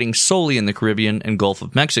operating solely in the Caribbean and Gulf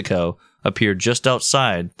of Mexico, appeared just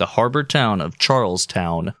outside the harbor town of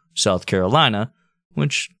Charlestown, South Carolina,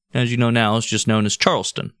 which, as you know now, is just known as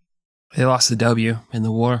Charleston. They lost the W in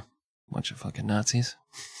the war. Bunch of fucking Nazis.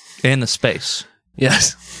 And the space.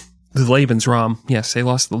 Yes. The Lebensraum. Yes, they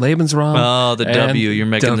lost the Lebensraum. Oh, the W. You're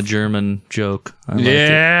making the German joke.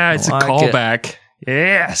 It's a callback.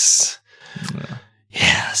 Yes. Yeah.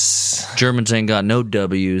 Yes. Germans ain't got no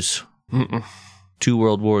W's. 2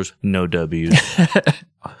 world wars, no W's.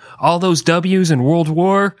 All those W's in World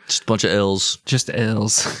War. Just a bunch of L's. Just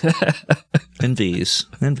L's. And V's.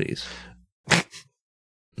 And V's.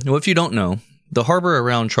 Well, if you don't know, the harbor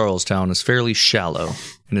around Charlestown is fairly shallow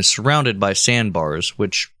and is surrounded by sandbars,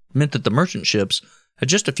 which meant that the merchant ships had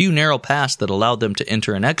just a few narrow paths that allowed them to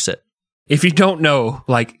enter and exit. If you don't know,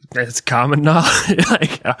 like, it's common knowledge.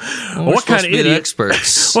 Like, what kind of idiot?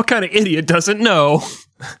 Experts. What kind of idiot doesn't know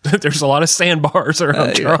that there's a lot of sandbars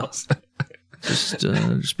around Charleston?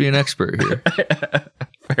 Just be an expert here.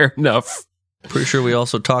 Fair enough. Pretty sure we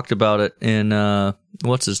also talked about it in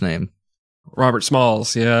what's his name? Robert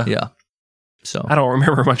Smalls, yeah. Yeah. So I don't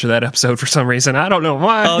remember much of that episode for some reason. I don't know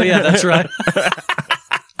why. Oh, yeah, that's right.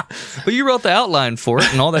 But you wrote the outline for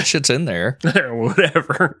it, and all that shit's in there.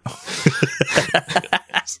 Whatever.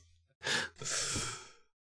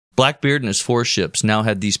 Blackbeard and his 4 ships now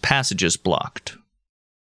had these passages blocked.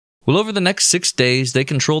 Well, over the next 6 days, they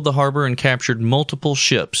controlled the harbor and captured multiple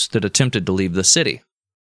ships that attempted to leave the city.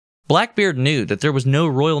 Blackbeard knew that there was no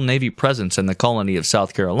Royal Navy presence in the colony of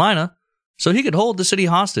South Carolina, so he could hold the city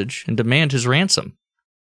hostage and demand his ransom.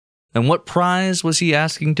 And what prize was he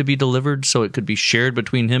asking to be delivered so it could be shared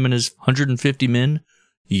between him and his 150 men?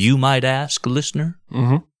 You might ask, listener.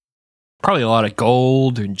 Mm-hmm. Probably a lot of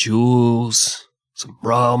gold and jewels, some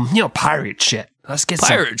rum, pirate shit. Let's get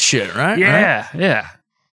Pirate shit, right? Yeah, yeah.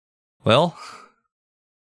 Well,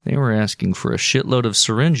 they were asking for a shitload of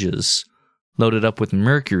syringes loaded up with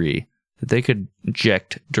mercury that they could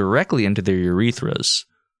inject directly into their urethras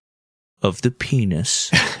of the penis.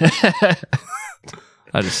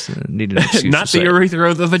 I just needed an excuse Not to the say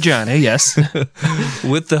urethra of the vagina, yes.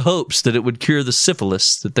 with the hopes that it would cure the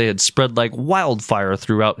syphilis that they had spread like wildfire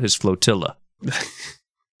throughout his flotilla.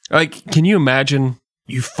 Like, can you imagine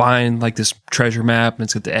you find like this treasure map and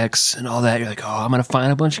it's got the X and all that? You're like, oh, I'm going to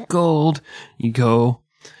find a bunch of gold. You go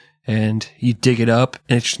and you dig it up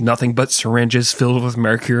and it's nothing but syringes filled with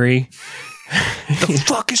mercury. The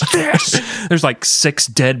fuck is this? There's like 6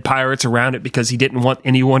 dead pirates around it because he didn't want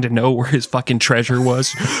anyone to know where his fucking treasure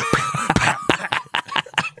was.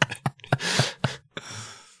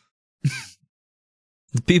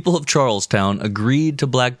 The people of Charlestown agreed to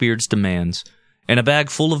Blackbeard's demands, and a bag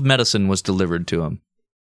full of medicine was delivered to him.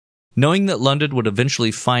 Knowing that London would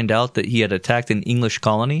eventually find out that he had attacked an English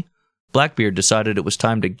colony, Blackbeard decided it was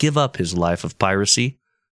time to give up his life of piracy.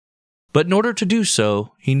 But in order to do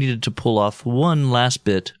so, he needed to pull off one last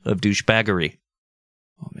bit of douchebaggery.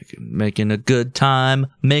 Oh, making a good time.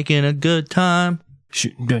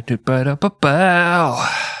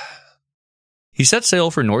 He set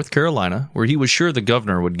sail for North Carolina, where he was sure the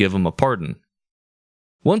governor would give him a pardon.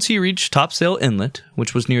 Once he reached Topsail Inlet,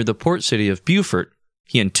 which was near the port city of Beaufort,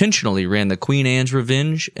 he intentionally ran the Queen Anne's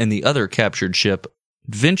Revenge and the other captured ship,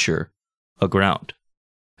 Adventure, aground.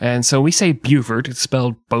 And so we say Beaufort, it's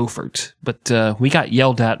spelled Beaufort, but we got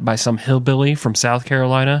yelled at by some hillbilly from South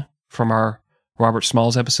Carolina from our Robert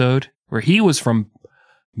Smalls episode, where he was from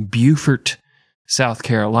Beaufort, South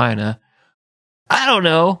Carolina. I don't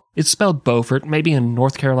know. It's spelled Beaufort. Maybe in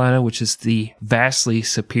North Carolina, which is the vastly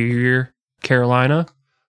superior Carolina,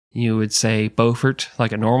 you would say Beaufort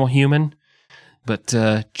like a normal human. But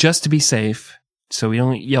just to be safe, so we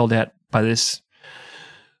don't get yelled at by this,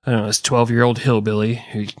 I don't know, this 12-year-old hillbilly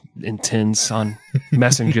who intends on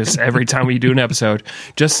messing just every time we do an episode.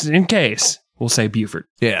 Just in case, we'll say Beaufort.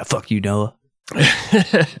 Yeah, fuck you, Noah.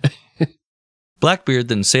 Blackbeard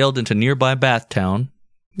then sailed into nearby Bathtown,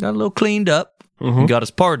 got a little cleaned up, and got his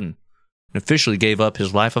pardon, and officially gave up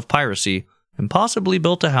his life of piracy, and possibly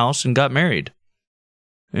built a house and got married.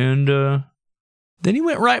 And then he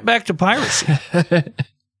went right back to piracy.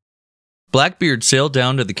 Blackbeard sailed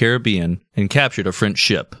down to the Caribbean and captured a French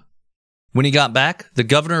ship. When he got back, the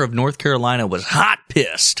governor of North Carolina was hot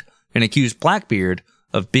pissed and accused Blackbeard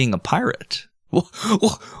of being a pirate.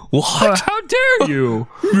 What? How dare you?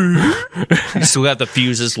 He still got the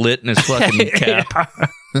fuses lit in his fucking cap.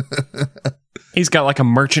 He's got like a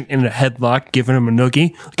merchant in a headlock giving him a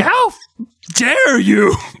noogie. Like, how dare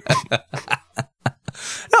you?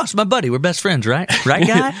 No, it's my buddy. We're best friends, right? Right,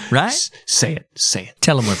 guy? Right? Say it.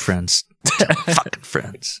 Tell him we're friends. Fucking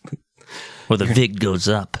friends. Or the VIG goes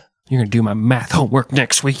up. You're going to do my math homework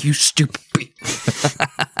next week, you stupid beat.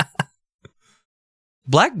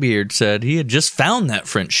 Blackbeard said he had just found that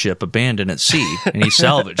French ship abandoned at sea, and he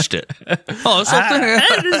salvaged it. Oh, something.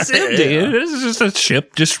 It's empty. This is just a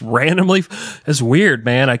ship just randomly. It's weird,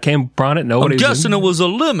 man. I came upon it. I'm guessing it was a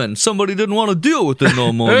lemon. Somebody didn't want to deal with it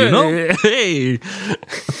no more, you know? Hey.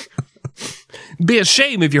 Be a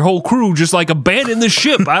shame if your whole crew just like abandoned the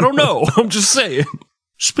ship. I don't know. I'm just saying.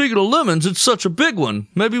 Speaking of lemons, it's such a big one.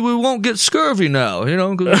 Maybe we won't get scurvy now, you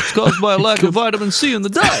know, because it's caused by a lack of vitamin C in the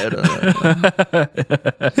diet.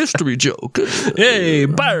 History joke. Hey,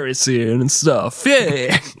 piracy and stuff.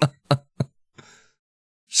 Yeah.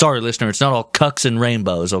 Sorry, listener, it's not all cucks and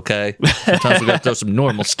rainbows, okay? Sometimes we got to throw some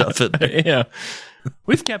normal stuff in there. Yeah.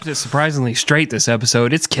 We've kept it surprisingly straight this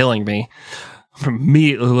episode. It's killing me. I'm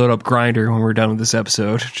immediately load up Grindr when we're done with this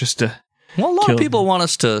episode, just to... Well, a lot of people want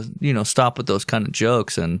us to, you know, stop with those kind of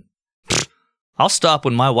jokes, and I'll stop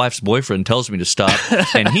when my wife's boyfriend tells me to stop,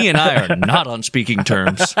 and he and I are not on speaking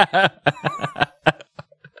terms.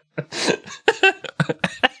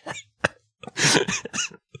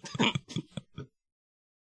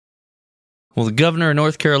 Well, the governor of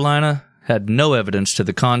North Carolina had no evidence to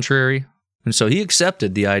the contrary, and so he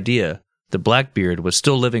accepted the idea that Blackbeard was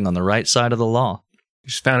still living on the right side of the law.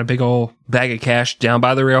 Just found a big old bag of cash down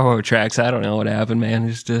by the railroad tracks. I don't know what happened,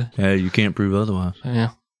 man. Yeah, you can't prove otherwise.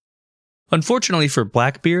 Yeah. Unfortunately for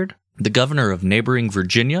Blackbeard, the governor of neighboring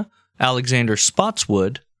Virginia, Alexander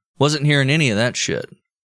Spotswood, wasn't hearing any of that shit.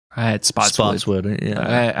 I had Spotswood.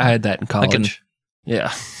 Yeah. I had that in college.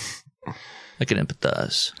 Yeah. I can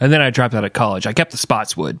empathize. And then I dropped out of college. I kept the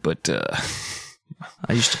Spotswood, but...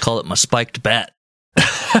 I used to call it my spiked bat.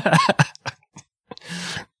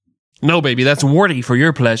 No, baby, that's warty for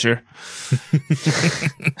your pleasure.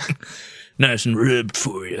 Nice and ribbed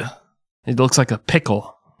for you. It looks like a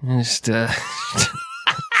pickle. Just,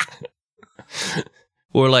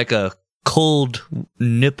 Or like a cold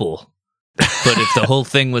nipple. But if the whole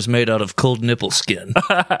thing was made out of cold nipple skin.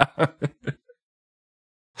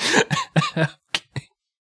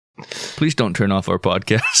 Please don't turn off our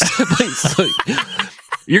podcast. Please,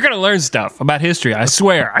 you're going to learn stuff about history. I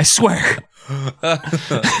swear.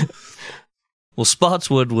 Well,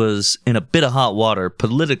 Spotswood was in a bit of hot water,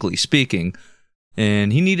 politically speaking,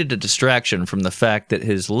 and he needed a distraction from the fact that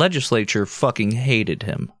his legislature fucking hated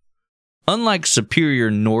him. Unlike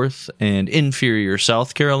superior North and inferior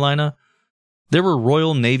South Carolina, there were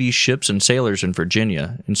Royal Navy ships and sailors in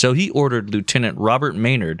Virginia, and so he ordered Lieutenant Robert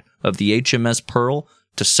Maynard of the HMS Pearl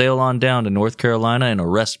to sail on down to North Carolina and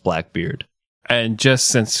arrest Blackbeard. And just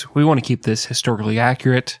since we want to keep this historically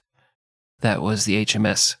accurate, that was the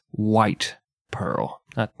HMS White Pearl,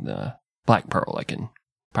 not the Black Pearl like in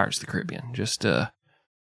Pirates of the Caribbean. Just, they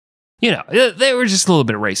were just a little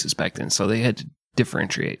bit racist back then, so they had to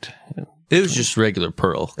differentiate. It was just regular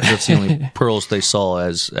pearl. That's the only pearls they saw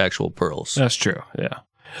as actual pearls. That's true, yeah.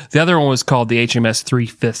 The other one was called the HMS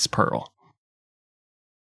 3/5 Pearl.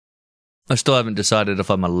 I still haven't decided if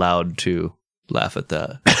I'm allowed to laugh at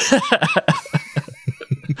that.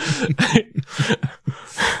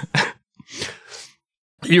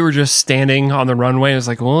 You were just standing on the runway. I was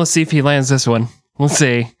like, well, let's see if he lands this one. Let's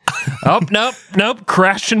see. Oh, nope.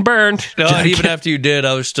 Crashed and burned. No, and even after you did,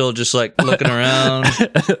 I was still just like looking around.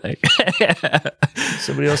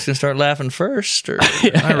 Somebody else can start laughing first, or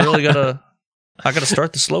I gotta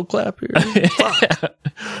start the slow clap here. Fuck.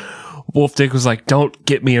 Wolf Dick was like, don't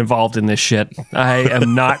get me involved in this shit. I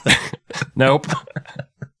am not. Nope.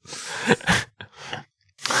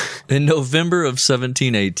 In November of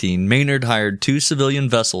 1718, Maynard hired 2 civilian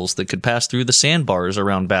vessels that could pass through the sandbars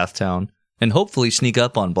around Bathtown and hopefully sneak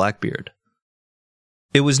up on Blackbeard.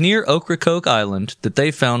 It was near Ocracoke Island that they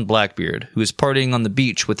found Blackbeard, who was partying on the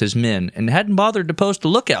beach with his men and hadn't bothered to post a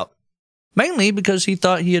lookout, mainly because he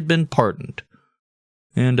thought he had been pardoned.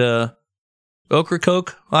 And,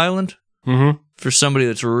 Ocracoke Island? Mm-hmm. For somebody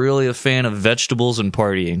that's really a fan of vegetables and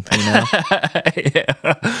partying, you know?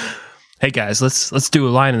 Yeah. Hey guys, let's do a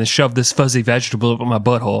line and shove this fuzzy vegetable up my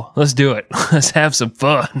butthole. Let's do it. Let's have some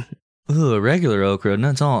fun. Ooh, regular okra.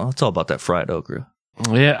 No, it's all about that fried okra.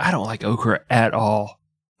 Yeah, I don't like okra at all.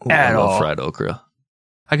 Ooh, I love fried okra.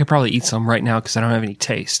 I could probably eat some right now because I don't have any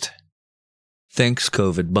taste. Thanks,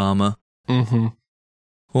 COVID Bomber. Mm-hmm.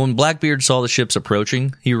 Well, when Blackbeard saw the ships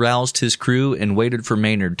approaching, he roused his crew and waited for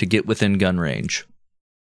Maynard to get within gun range.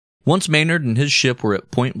 Once Maynard and his ship were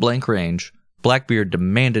at point-blank range, Blackbeard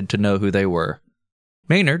demanded to know who they were.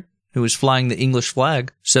 Maynard, who was flying the English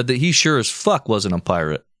flag, said that he sure as fuck wasn't a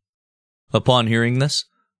pirate. Upon hearing this,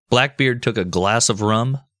 Blackbeard took a glass of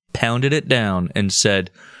rum, pounded it down, and said,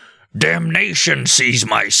 "Damnation seize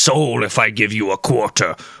my soul if I give you a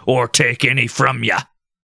quarter, or take any from ya."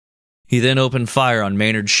 He then opened fire on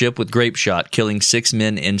Maynard's ship with grape shot, killing 6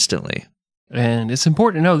 men instantly. And it's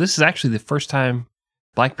important to know this is actually the first time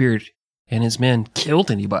Blackbeard and his men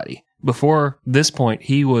killed anybody. Before this point,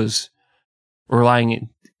 he was relying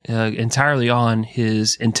entirely on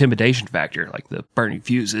his intimidation factor, like the burning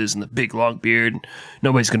fuses and the big long beard.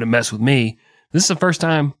 Nobody's going to mess with me. This is the first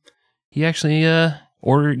time he actually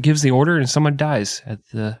gives the order and someone dies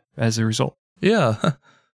as a result. Yeah,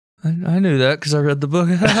 I knew that because I read the book.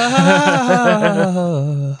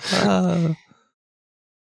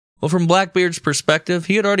 Well, from Blackbeard's perspective,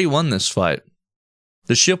 he had already won this fight.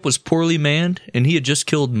 The ship was poorly manned, and he had just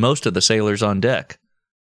killed most of the sailors on deck.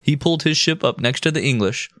 He pulled his ship up next to the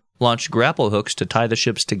English, launched grapple hooks to tie the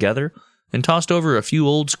ships together, and tossed over a few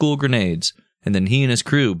old-school grenades, and then he and his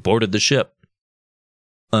crew boarded the ship.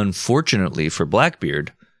 Unfortunately for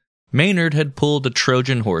Blackbeard, Maynard had pulled a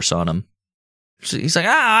Trojan horse on him. So he's like,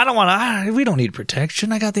 we don't need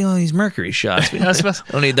protection. I got all these mercury shots. We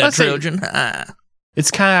don't need that Trojan. It's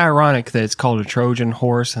kind of ironic that it's called a Trojan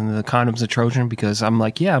horse and the condom's a Trojan because I'm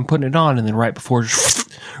like, yeah, I'm putting it on. And then right before,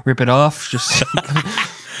 rip it off. Just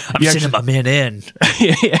I'm sending my men in.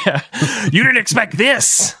 Yeah. You didn't expect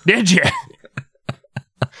this, did you?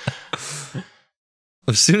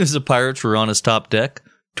 As soon as the pirates were on his top deck,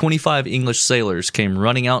 25 English sailors came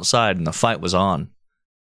running outside and the fight was on.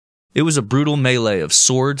 It was a brutal melee of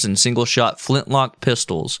swords and single-shot flintlock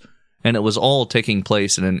pistols, and it was all taking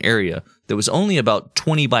place in an area that was only about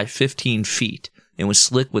 20 by 15 feet and was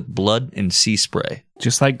slick with blood and sea spray.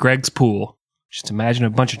 Just like Greg's pool. Just imagine a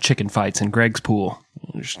bunch of chicken fights in Greg's pool.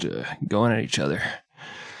 Just going at each other.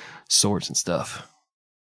 Swords and stuff.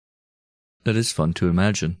 That is fun to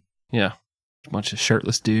imagine. Yeah. A bunch of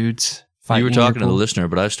shirtless dudes. You were talking to the listener,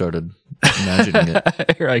 but I started imagining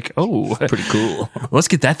it. You're like, oh. Pretty cool. Let's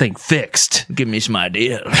get that thing fixed. Give me some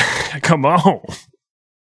ideas. Come on.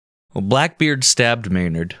 Well, Blackbeard stabbed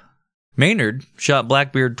Maynard. Maynard shot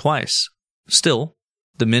Blackbeard twice. Still,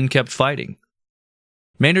 the men kept fighting.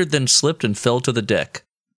 Maynard then slipped and fell to the deck.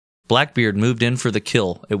 Blackbeard moved in for the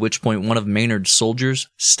kill, at which point one of Maynard's soldiers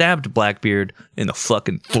stabbed Blackbeard in the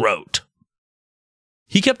fucking throat.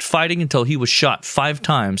 He kept fighting until he was shot 5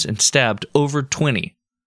 times and stabbed over 20.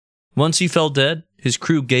 Once he fell dead, his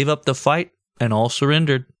crew gave up the fight and all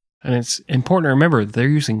surrendered. And it's important to remember they're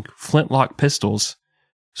using flintlock pistols.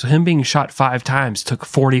 So him being shot 5 times took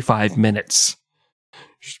 45 minutes.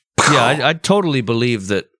 Yeah, I totally believe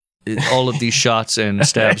that all of these shots and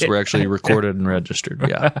stabs were actually recorded and registered.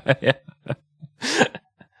 Yeah.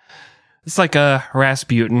 It's like a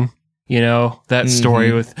Rasputin. You know, that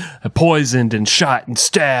story with poisoned and shot and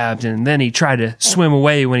stabbed, and then he tried to swim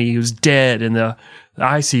away when he was dead in the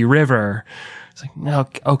icy river. It's like, no,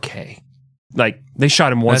 okay. Like, they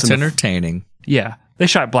shot him once. That's entertaining. Yeah. They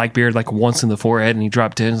shot Blackbeard like once in the forehead, and he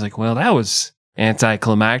dropped dead. It's like, well, that was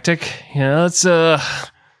anticlimactic. You know, let's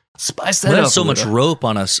spice that up. There's so much rope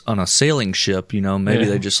on a sailing ship, you know, maybe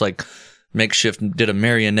they just like makeshift did a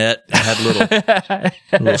marionette and had a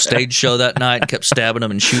little stage show that night and kept stabbing them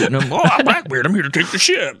and shooting them. Oh, Blackbeard, I'm here to take the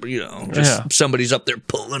ship. You know, just somebody's up there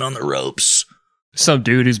pulling on the ropes. Some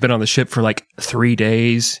dude who's been on the ship for like 3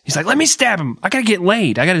 days. He's like, let me stab him. I gotta get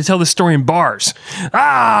laid. I gotta tell this story in bars.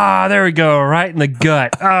 Ah, there we go. Right in the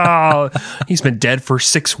gut. Oh, he's been dead for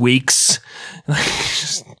 6 weeks.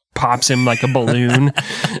 Just pops him like a balloon.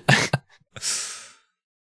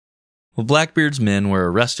 Well, Blackbeard's men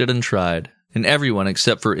were arrested and tried, and everyone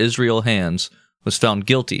except for Israel Hands was found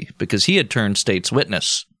guilty because he had turned state's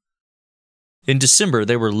witness. In December,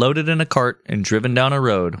 they were loaded in a cart and driven down a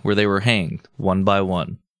road where they were hanged one by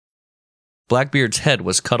one. Blackbeard's head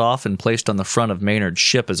was cut off and placed on the front of Maynard's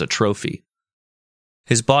ship as a trophy.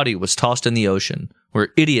 His body was tossed in the ocean, where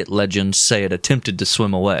idiot legends say it attempted to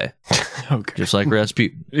swim away. Okay. Just like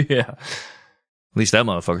Rasputin. Yeah. At least that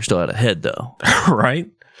motherfucker still had a head, though. Right?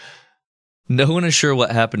 No one is sure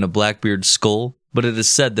what happened to Blackbeard's skull, but it is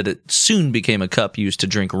said that it soon became a cup used to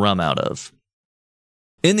drink rum out of.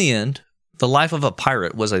 In the end, the life of a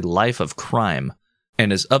pirate was a life of crime,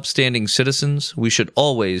 and as upstanding citizens, we should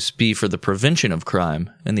always be for the prevention of crime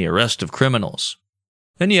and the arrest of criminals.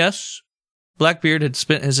 And yes, Blackbeard had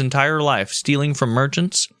spent his entire life stealing from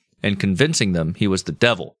merchants and convincing them he was the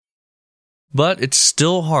devil. But it's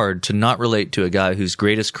still hard to not relate to a guy whose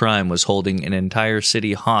greatest crime was holding an entire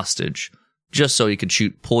city hostage just so he could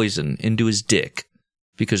shoot poison into his dick.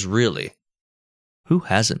 Because really, who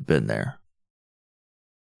hasn't been there?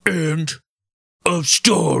 End of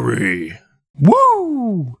story.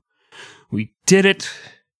 Woo! We did it.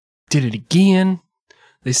 Did it again.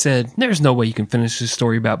 They said, there's no way you can finish this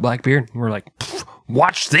story about Blackbeard. And we're like,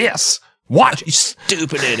 watch this. Watch. You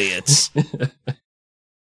stupid idiots.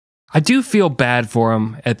 I do feel bad for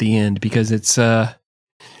him at the end because it's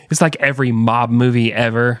like every mob movie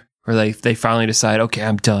ever where they finally decide, okay,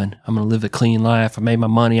 I'm done. I'm going to live a clean life. I made my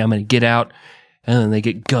money. I'm going to get out. And then they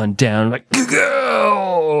get gunned down. Like,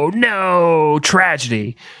 oh, no,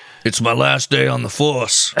 tragedy. It's my last day on the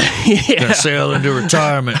force. Gonna sail into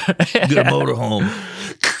retirement. Get a motorhome.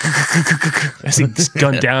 As he's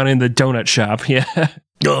gunned down in the donut shop. Yeah.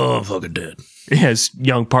 Oh, I'm fucking dead. His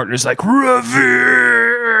young partner's like,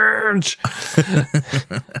 revenge!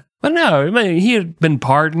 But no, I mean, he had been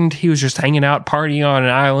pardoned. He was just hanging out, partying on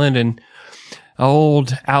an island, and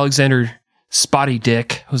old Alexander Spotty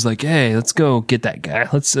Dick was like, hey, let's go get that guy.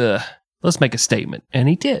 Let's make a statement. And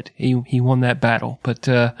he did. He won that battle.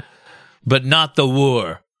 But not the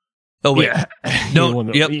war. Oh, wait. Yeah. No, he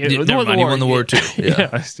won the war too.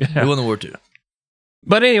 Yeah. He won the war too.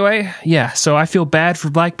 But anyway, yeah, so I feel bad for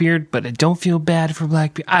Blackbeard, but I don't feel bad for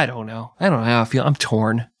Blackbeard. I don't know how I feel. I'm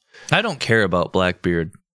torn. I don't care about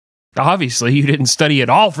Blackbeard. Obviously, you didn't study at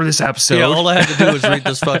all for this episode. Yeah, all I had to do was read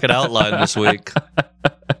this fucking outline this week.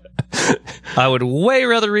 I would way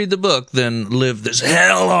rather read the book than live this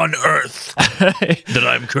hell on earth that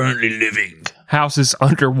I'm currently living. House is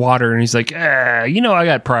underwater, and he's like, I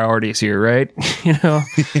got priorities here, right?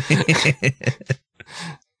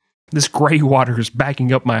 This gray water is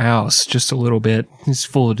backing up my house just a little bit. It's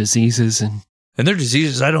full of diseases, and they're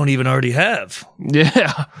diseases I don't even already have.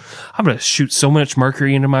 yeah, I'm going to shoot so much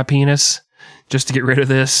mercury into my penis just to get rid of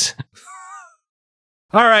this.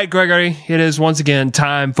 All right, Gregory, it is once again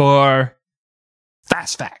time for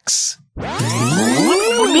Fast Facts.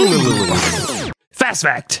 Fast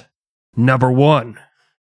Fact number 1.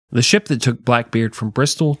 The ship that took Blackbeard from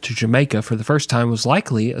Bristol to Jamaica for the first time was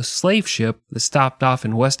likely a slave ship that stopped off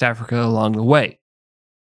in West Africa along the way.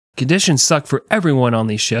 Conditions sucked for everyone on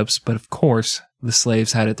these ships, but of course, the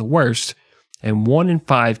slaves had it the worst, and 1 in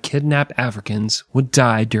 5 kidnapped Africans would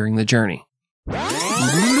die during the journey.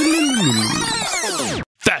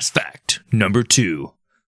 Fast fact number 2.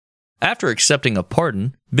 After accepting a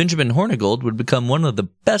pardon, Benjamin Hornigold would become one of the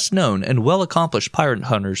best known and well-accomplished pirate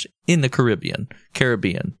hunters in the Caribbean.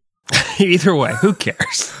 Either way, who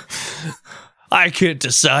cares? I can't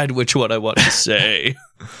decide which one I want to say.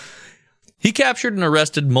 He captured and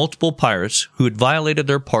arrested multiple pirates who had violated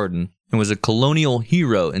their pardon and was a colonial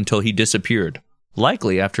hero until he disappeared,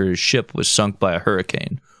 likely after his ship was sunk by a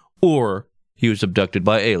hurricane, or he was abducted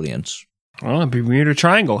by aliens. Well, Bermuda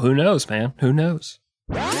Triangle. Who knows, man? Who knows?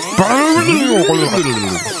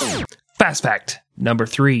 Fast fact number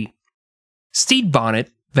 3. Stede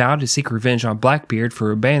Bonnet vowed to seek revenge on Blackbeard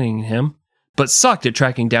for abandoning him, but sucked at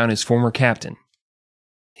tracking down his former captain.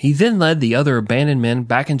 He then led the other abandoned men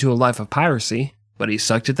back into a life of piracy, but he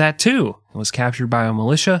sucked at that too, and was captured by a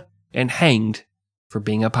militia and hanged for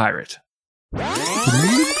being a pirate.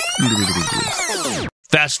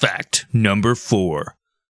 Fast fact number 4.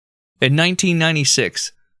 In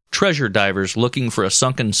 1996, treasure divers looking for a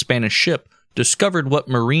sunken Spanish ship discovered what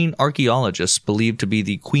marine archaeologists believed to be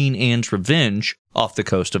the Queen Anne's Revenge off the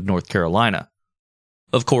coast of North Carolina.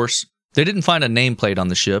 Of course, they didn't find a nameplate on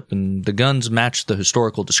the ship, and the guns matched the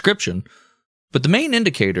historical description, but the main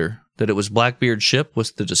indicator that it was Blackbeard's ship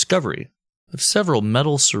was the discovery of several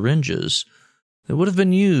metal syringes that would have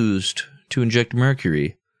been used to inject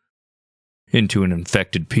mercury into an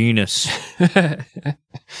infected penis.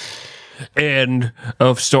 End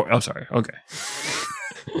of story. Oh, sorry. Okay.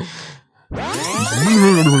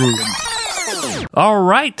 All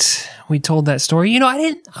right. We told that story.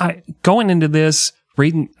 Going into this,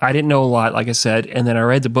 reading, I didn't know a lot, like I said, and then I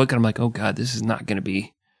read the book and I'm like, oh God, this is not going to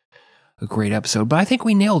be a great episode. But I think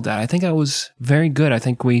we nailed that. I think that was very good. I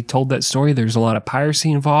think we told that story. There's a lot of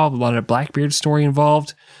piracy involved, a lot of Blackbeard story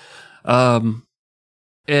involved.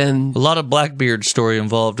 And a lot of Blackbeard story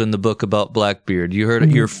involved in the book about Blackbeard. You heard it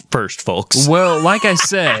here first, folks. Well, like I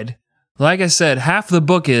said, half the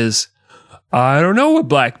book is, I don't know what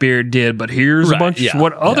Blackbeard did, but here's a bunch of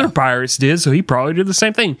what other pirates did, so he probably did the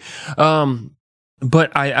same thing.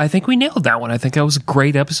 But I think we nailed that one. I think that was a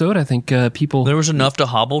great episode. I think people... There was enough to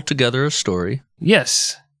hobble together a story.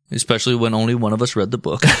 Yes. Especially when only one of us read the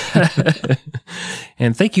book.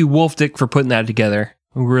 And thank you, Wolf Dick, for putting that together.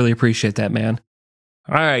 We really appreciate that, man.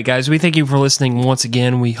 All right, guys, we thank you for listening once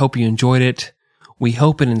again. We hope you enjoyed it. We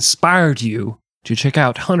hope it inspired you to check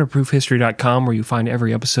out 100proofhistory.com, where you find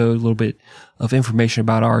every episode, a little bit of information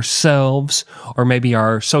about ourselves, or maybe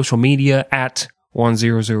our social media at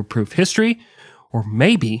 100proofhistory, or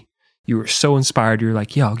maybe you were so inspired, you're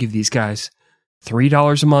like, yeah, I'll give these guys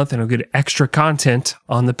 $3 a month and I'll get extra content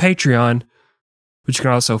on the Patreon, which you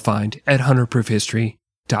can also find at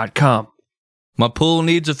 100proofhistory.com. My pool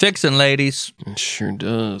needs a fixing, ladies. It sure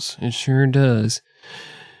does. It sure does.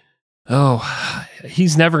 Oh,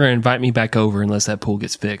 he's never going to invite me back over unless that pool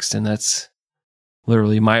gets fixed, and that's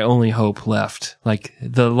literally my only hope left. Like,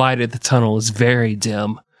 the light at the tunnel is very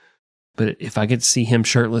dim, but if I get to see him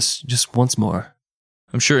shirtless just once more.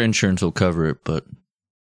 I'm sure insurance will cover it, but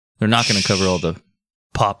they're not going to cover all the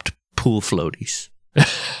popped pool floaties.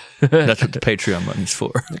 That's what the Patreon money's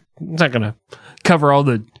for. It's not going to cover all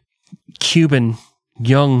the Cuban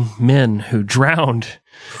young men who drowned,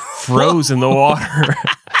 froze in the water,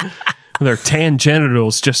 their tan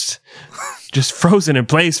genitals just frozen in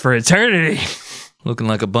place for eternity. Looking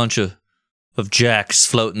like a bunch of jacks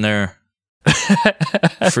floating there,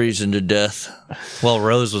 freezing to death, while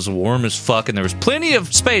Rose was warm as fuck and there was plenty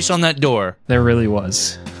of space on that door. There really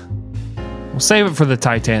was. We'll save it for the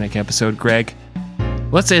Titanic episode, Greg.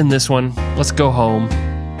 Let's end this one. Let's go home.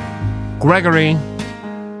 Gregory,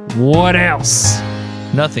 what else?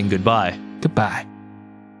 Nothing. Goodbye. Goodbye.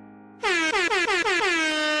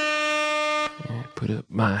 put up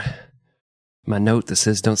my note that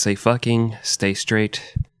says don't say fucking, stay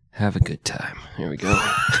straight, have a good time. Here we go.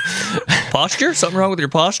 Posture? Something wrong with your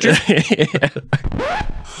posture?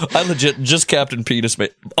 I legit, just Captain Penis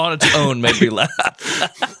on its own made me laugh.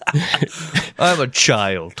 I'm a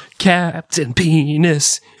child. Captain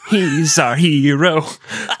Penis, he's our hero.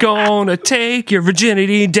 Gonna take your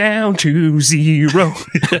virginity down to 0.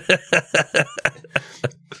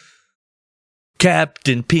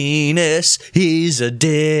 Captain Penis, he's a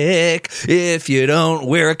dick. If you don't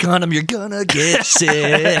wear a condom, you're gonna get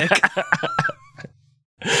sick.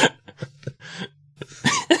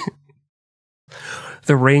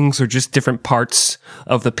 The rings are just different parts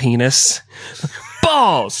of the penis.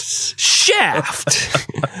 Balls, shaft,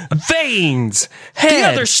 veins, head, The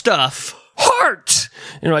other stuff. heart.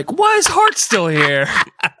 And you're like, why is heart still here?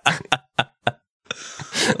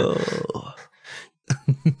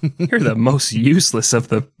 You're the most useless of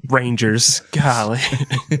the Rangers. Golly.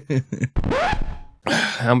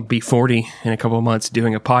 I'm going to be 40 in a couple of months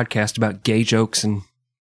doing a podcast about gay jokes and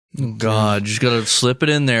God, just gotta slip it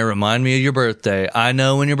in there. Remind me of your birthday. I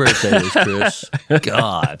know when your birthday is, Chris.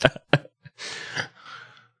 God.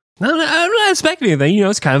 I'm not expecting anything. You know,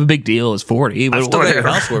 it's kind of a big deal. It's 40. But I still got your whatever.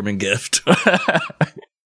 housewarming gift.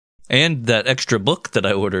 And that extra book that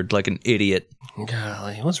I ordered like an idiot.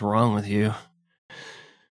 Golly, what's wrong with you?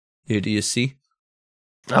 Idiocy.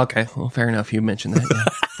 Okay, well, fair enough. You mentioned that.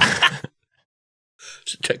 Yeah.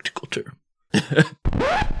 It's a technical term.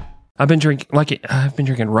 I've been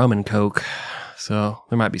drinking rum and Coke, so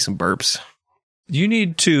there might be some burps. You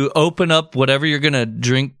need to open up whatever you're going to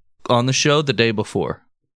drink on the show the day before.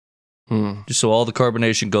 Just so all the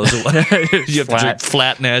carbonation goes away. You have to drink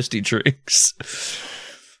flat, nasty drinks.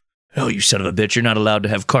 Oh, you son of a bitch. You're not allowed to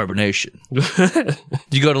have carbonation.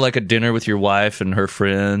 You go to like a dinner with your wife and her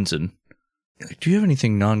friends, and you're like, do you have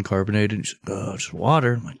anything non-carbonated? She's like, oh, just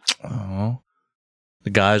water. I'm like, oh. The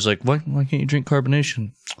guy's like, why can't you drink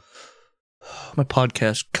carbonation? My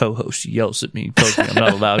podcast co-host yells at me, tells me I'm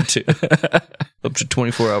not allowed to. Up to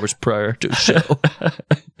 24 hours prior to a show.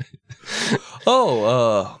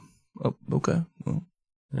 Okay. Well,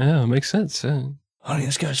 Yeah, it makes sense. honey,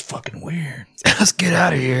 this guy's fucking weird. Let's get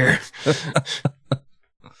out of here.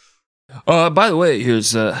 By the way,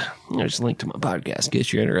 here's a link to my podcast in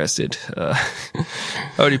case you're interested. I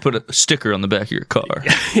already put a sticker on the back of your car.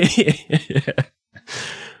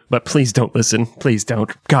 But please don't listen. Please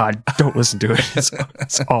don't. God, don't listen to it.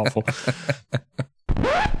 It's awful.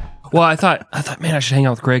 Well, I thought, man, I should hang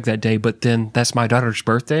out with Greg that day, but then that's my daughter's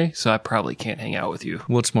birthday, so I probably can't hang out with you.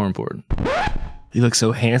 What's more important? You look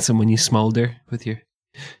so handsome when you smolder with your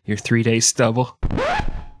 3-day stubble.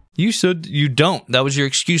 You said you don't. That was your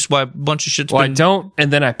excuse why a bunch of shit's Well, been... I don't,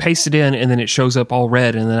 and then I paste it in, and then it shows up all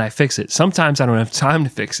red, and then I fix it. Sometimes I don't have time to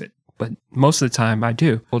fix it, but most of the time I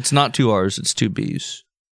do. Well, it's not 2 R's, it's 2 B's.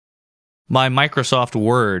 My Microsoft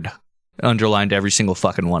Word underlined every single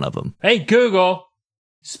fucking one of them. Hey, Google,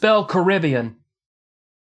 spell Caribbean.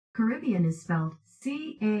 Caribbean is spelled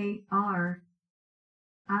C-A-R-I.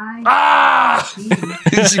 Ah!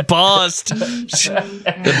 She paused.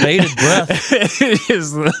 The bated breath. It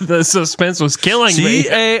is, the suspense was killing me.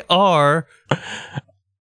 C-A-R.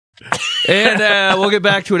 And we'll get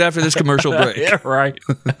back to it after this commercial break. Yeah, right.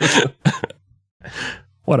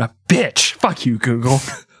 What a bitch. Fuck you, Google.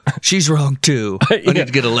 She's wrong too. I need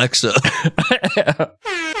to get Alexa.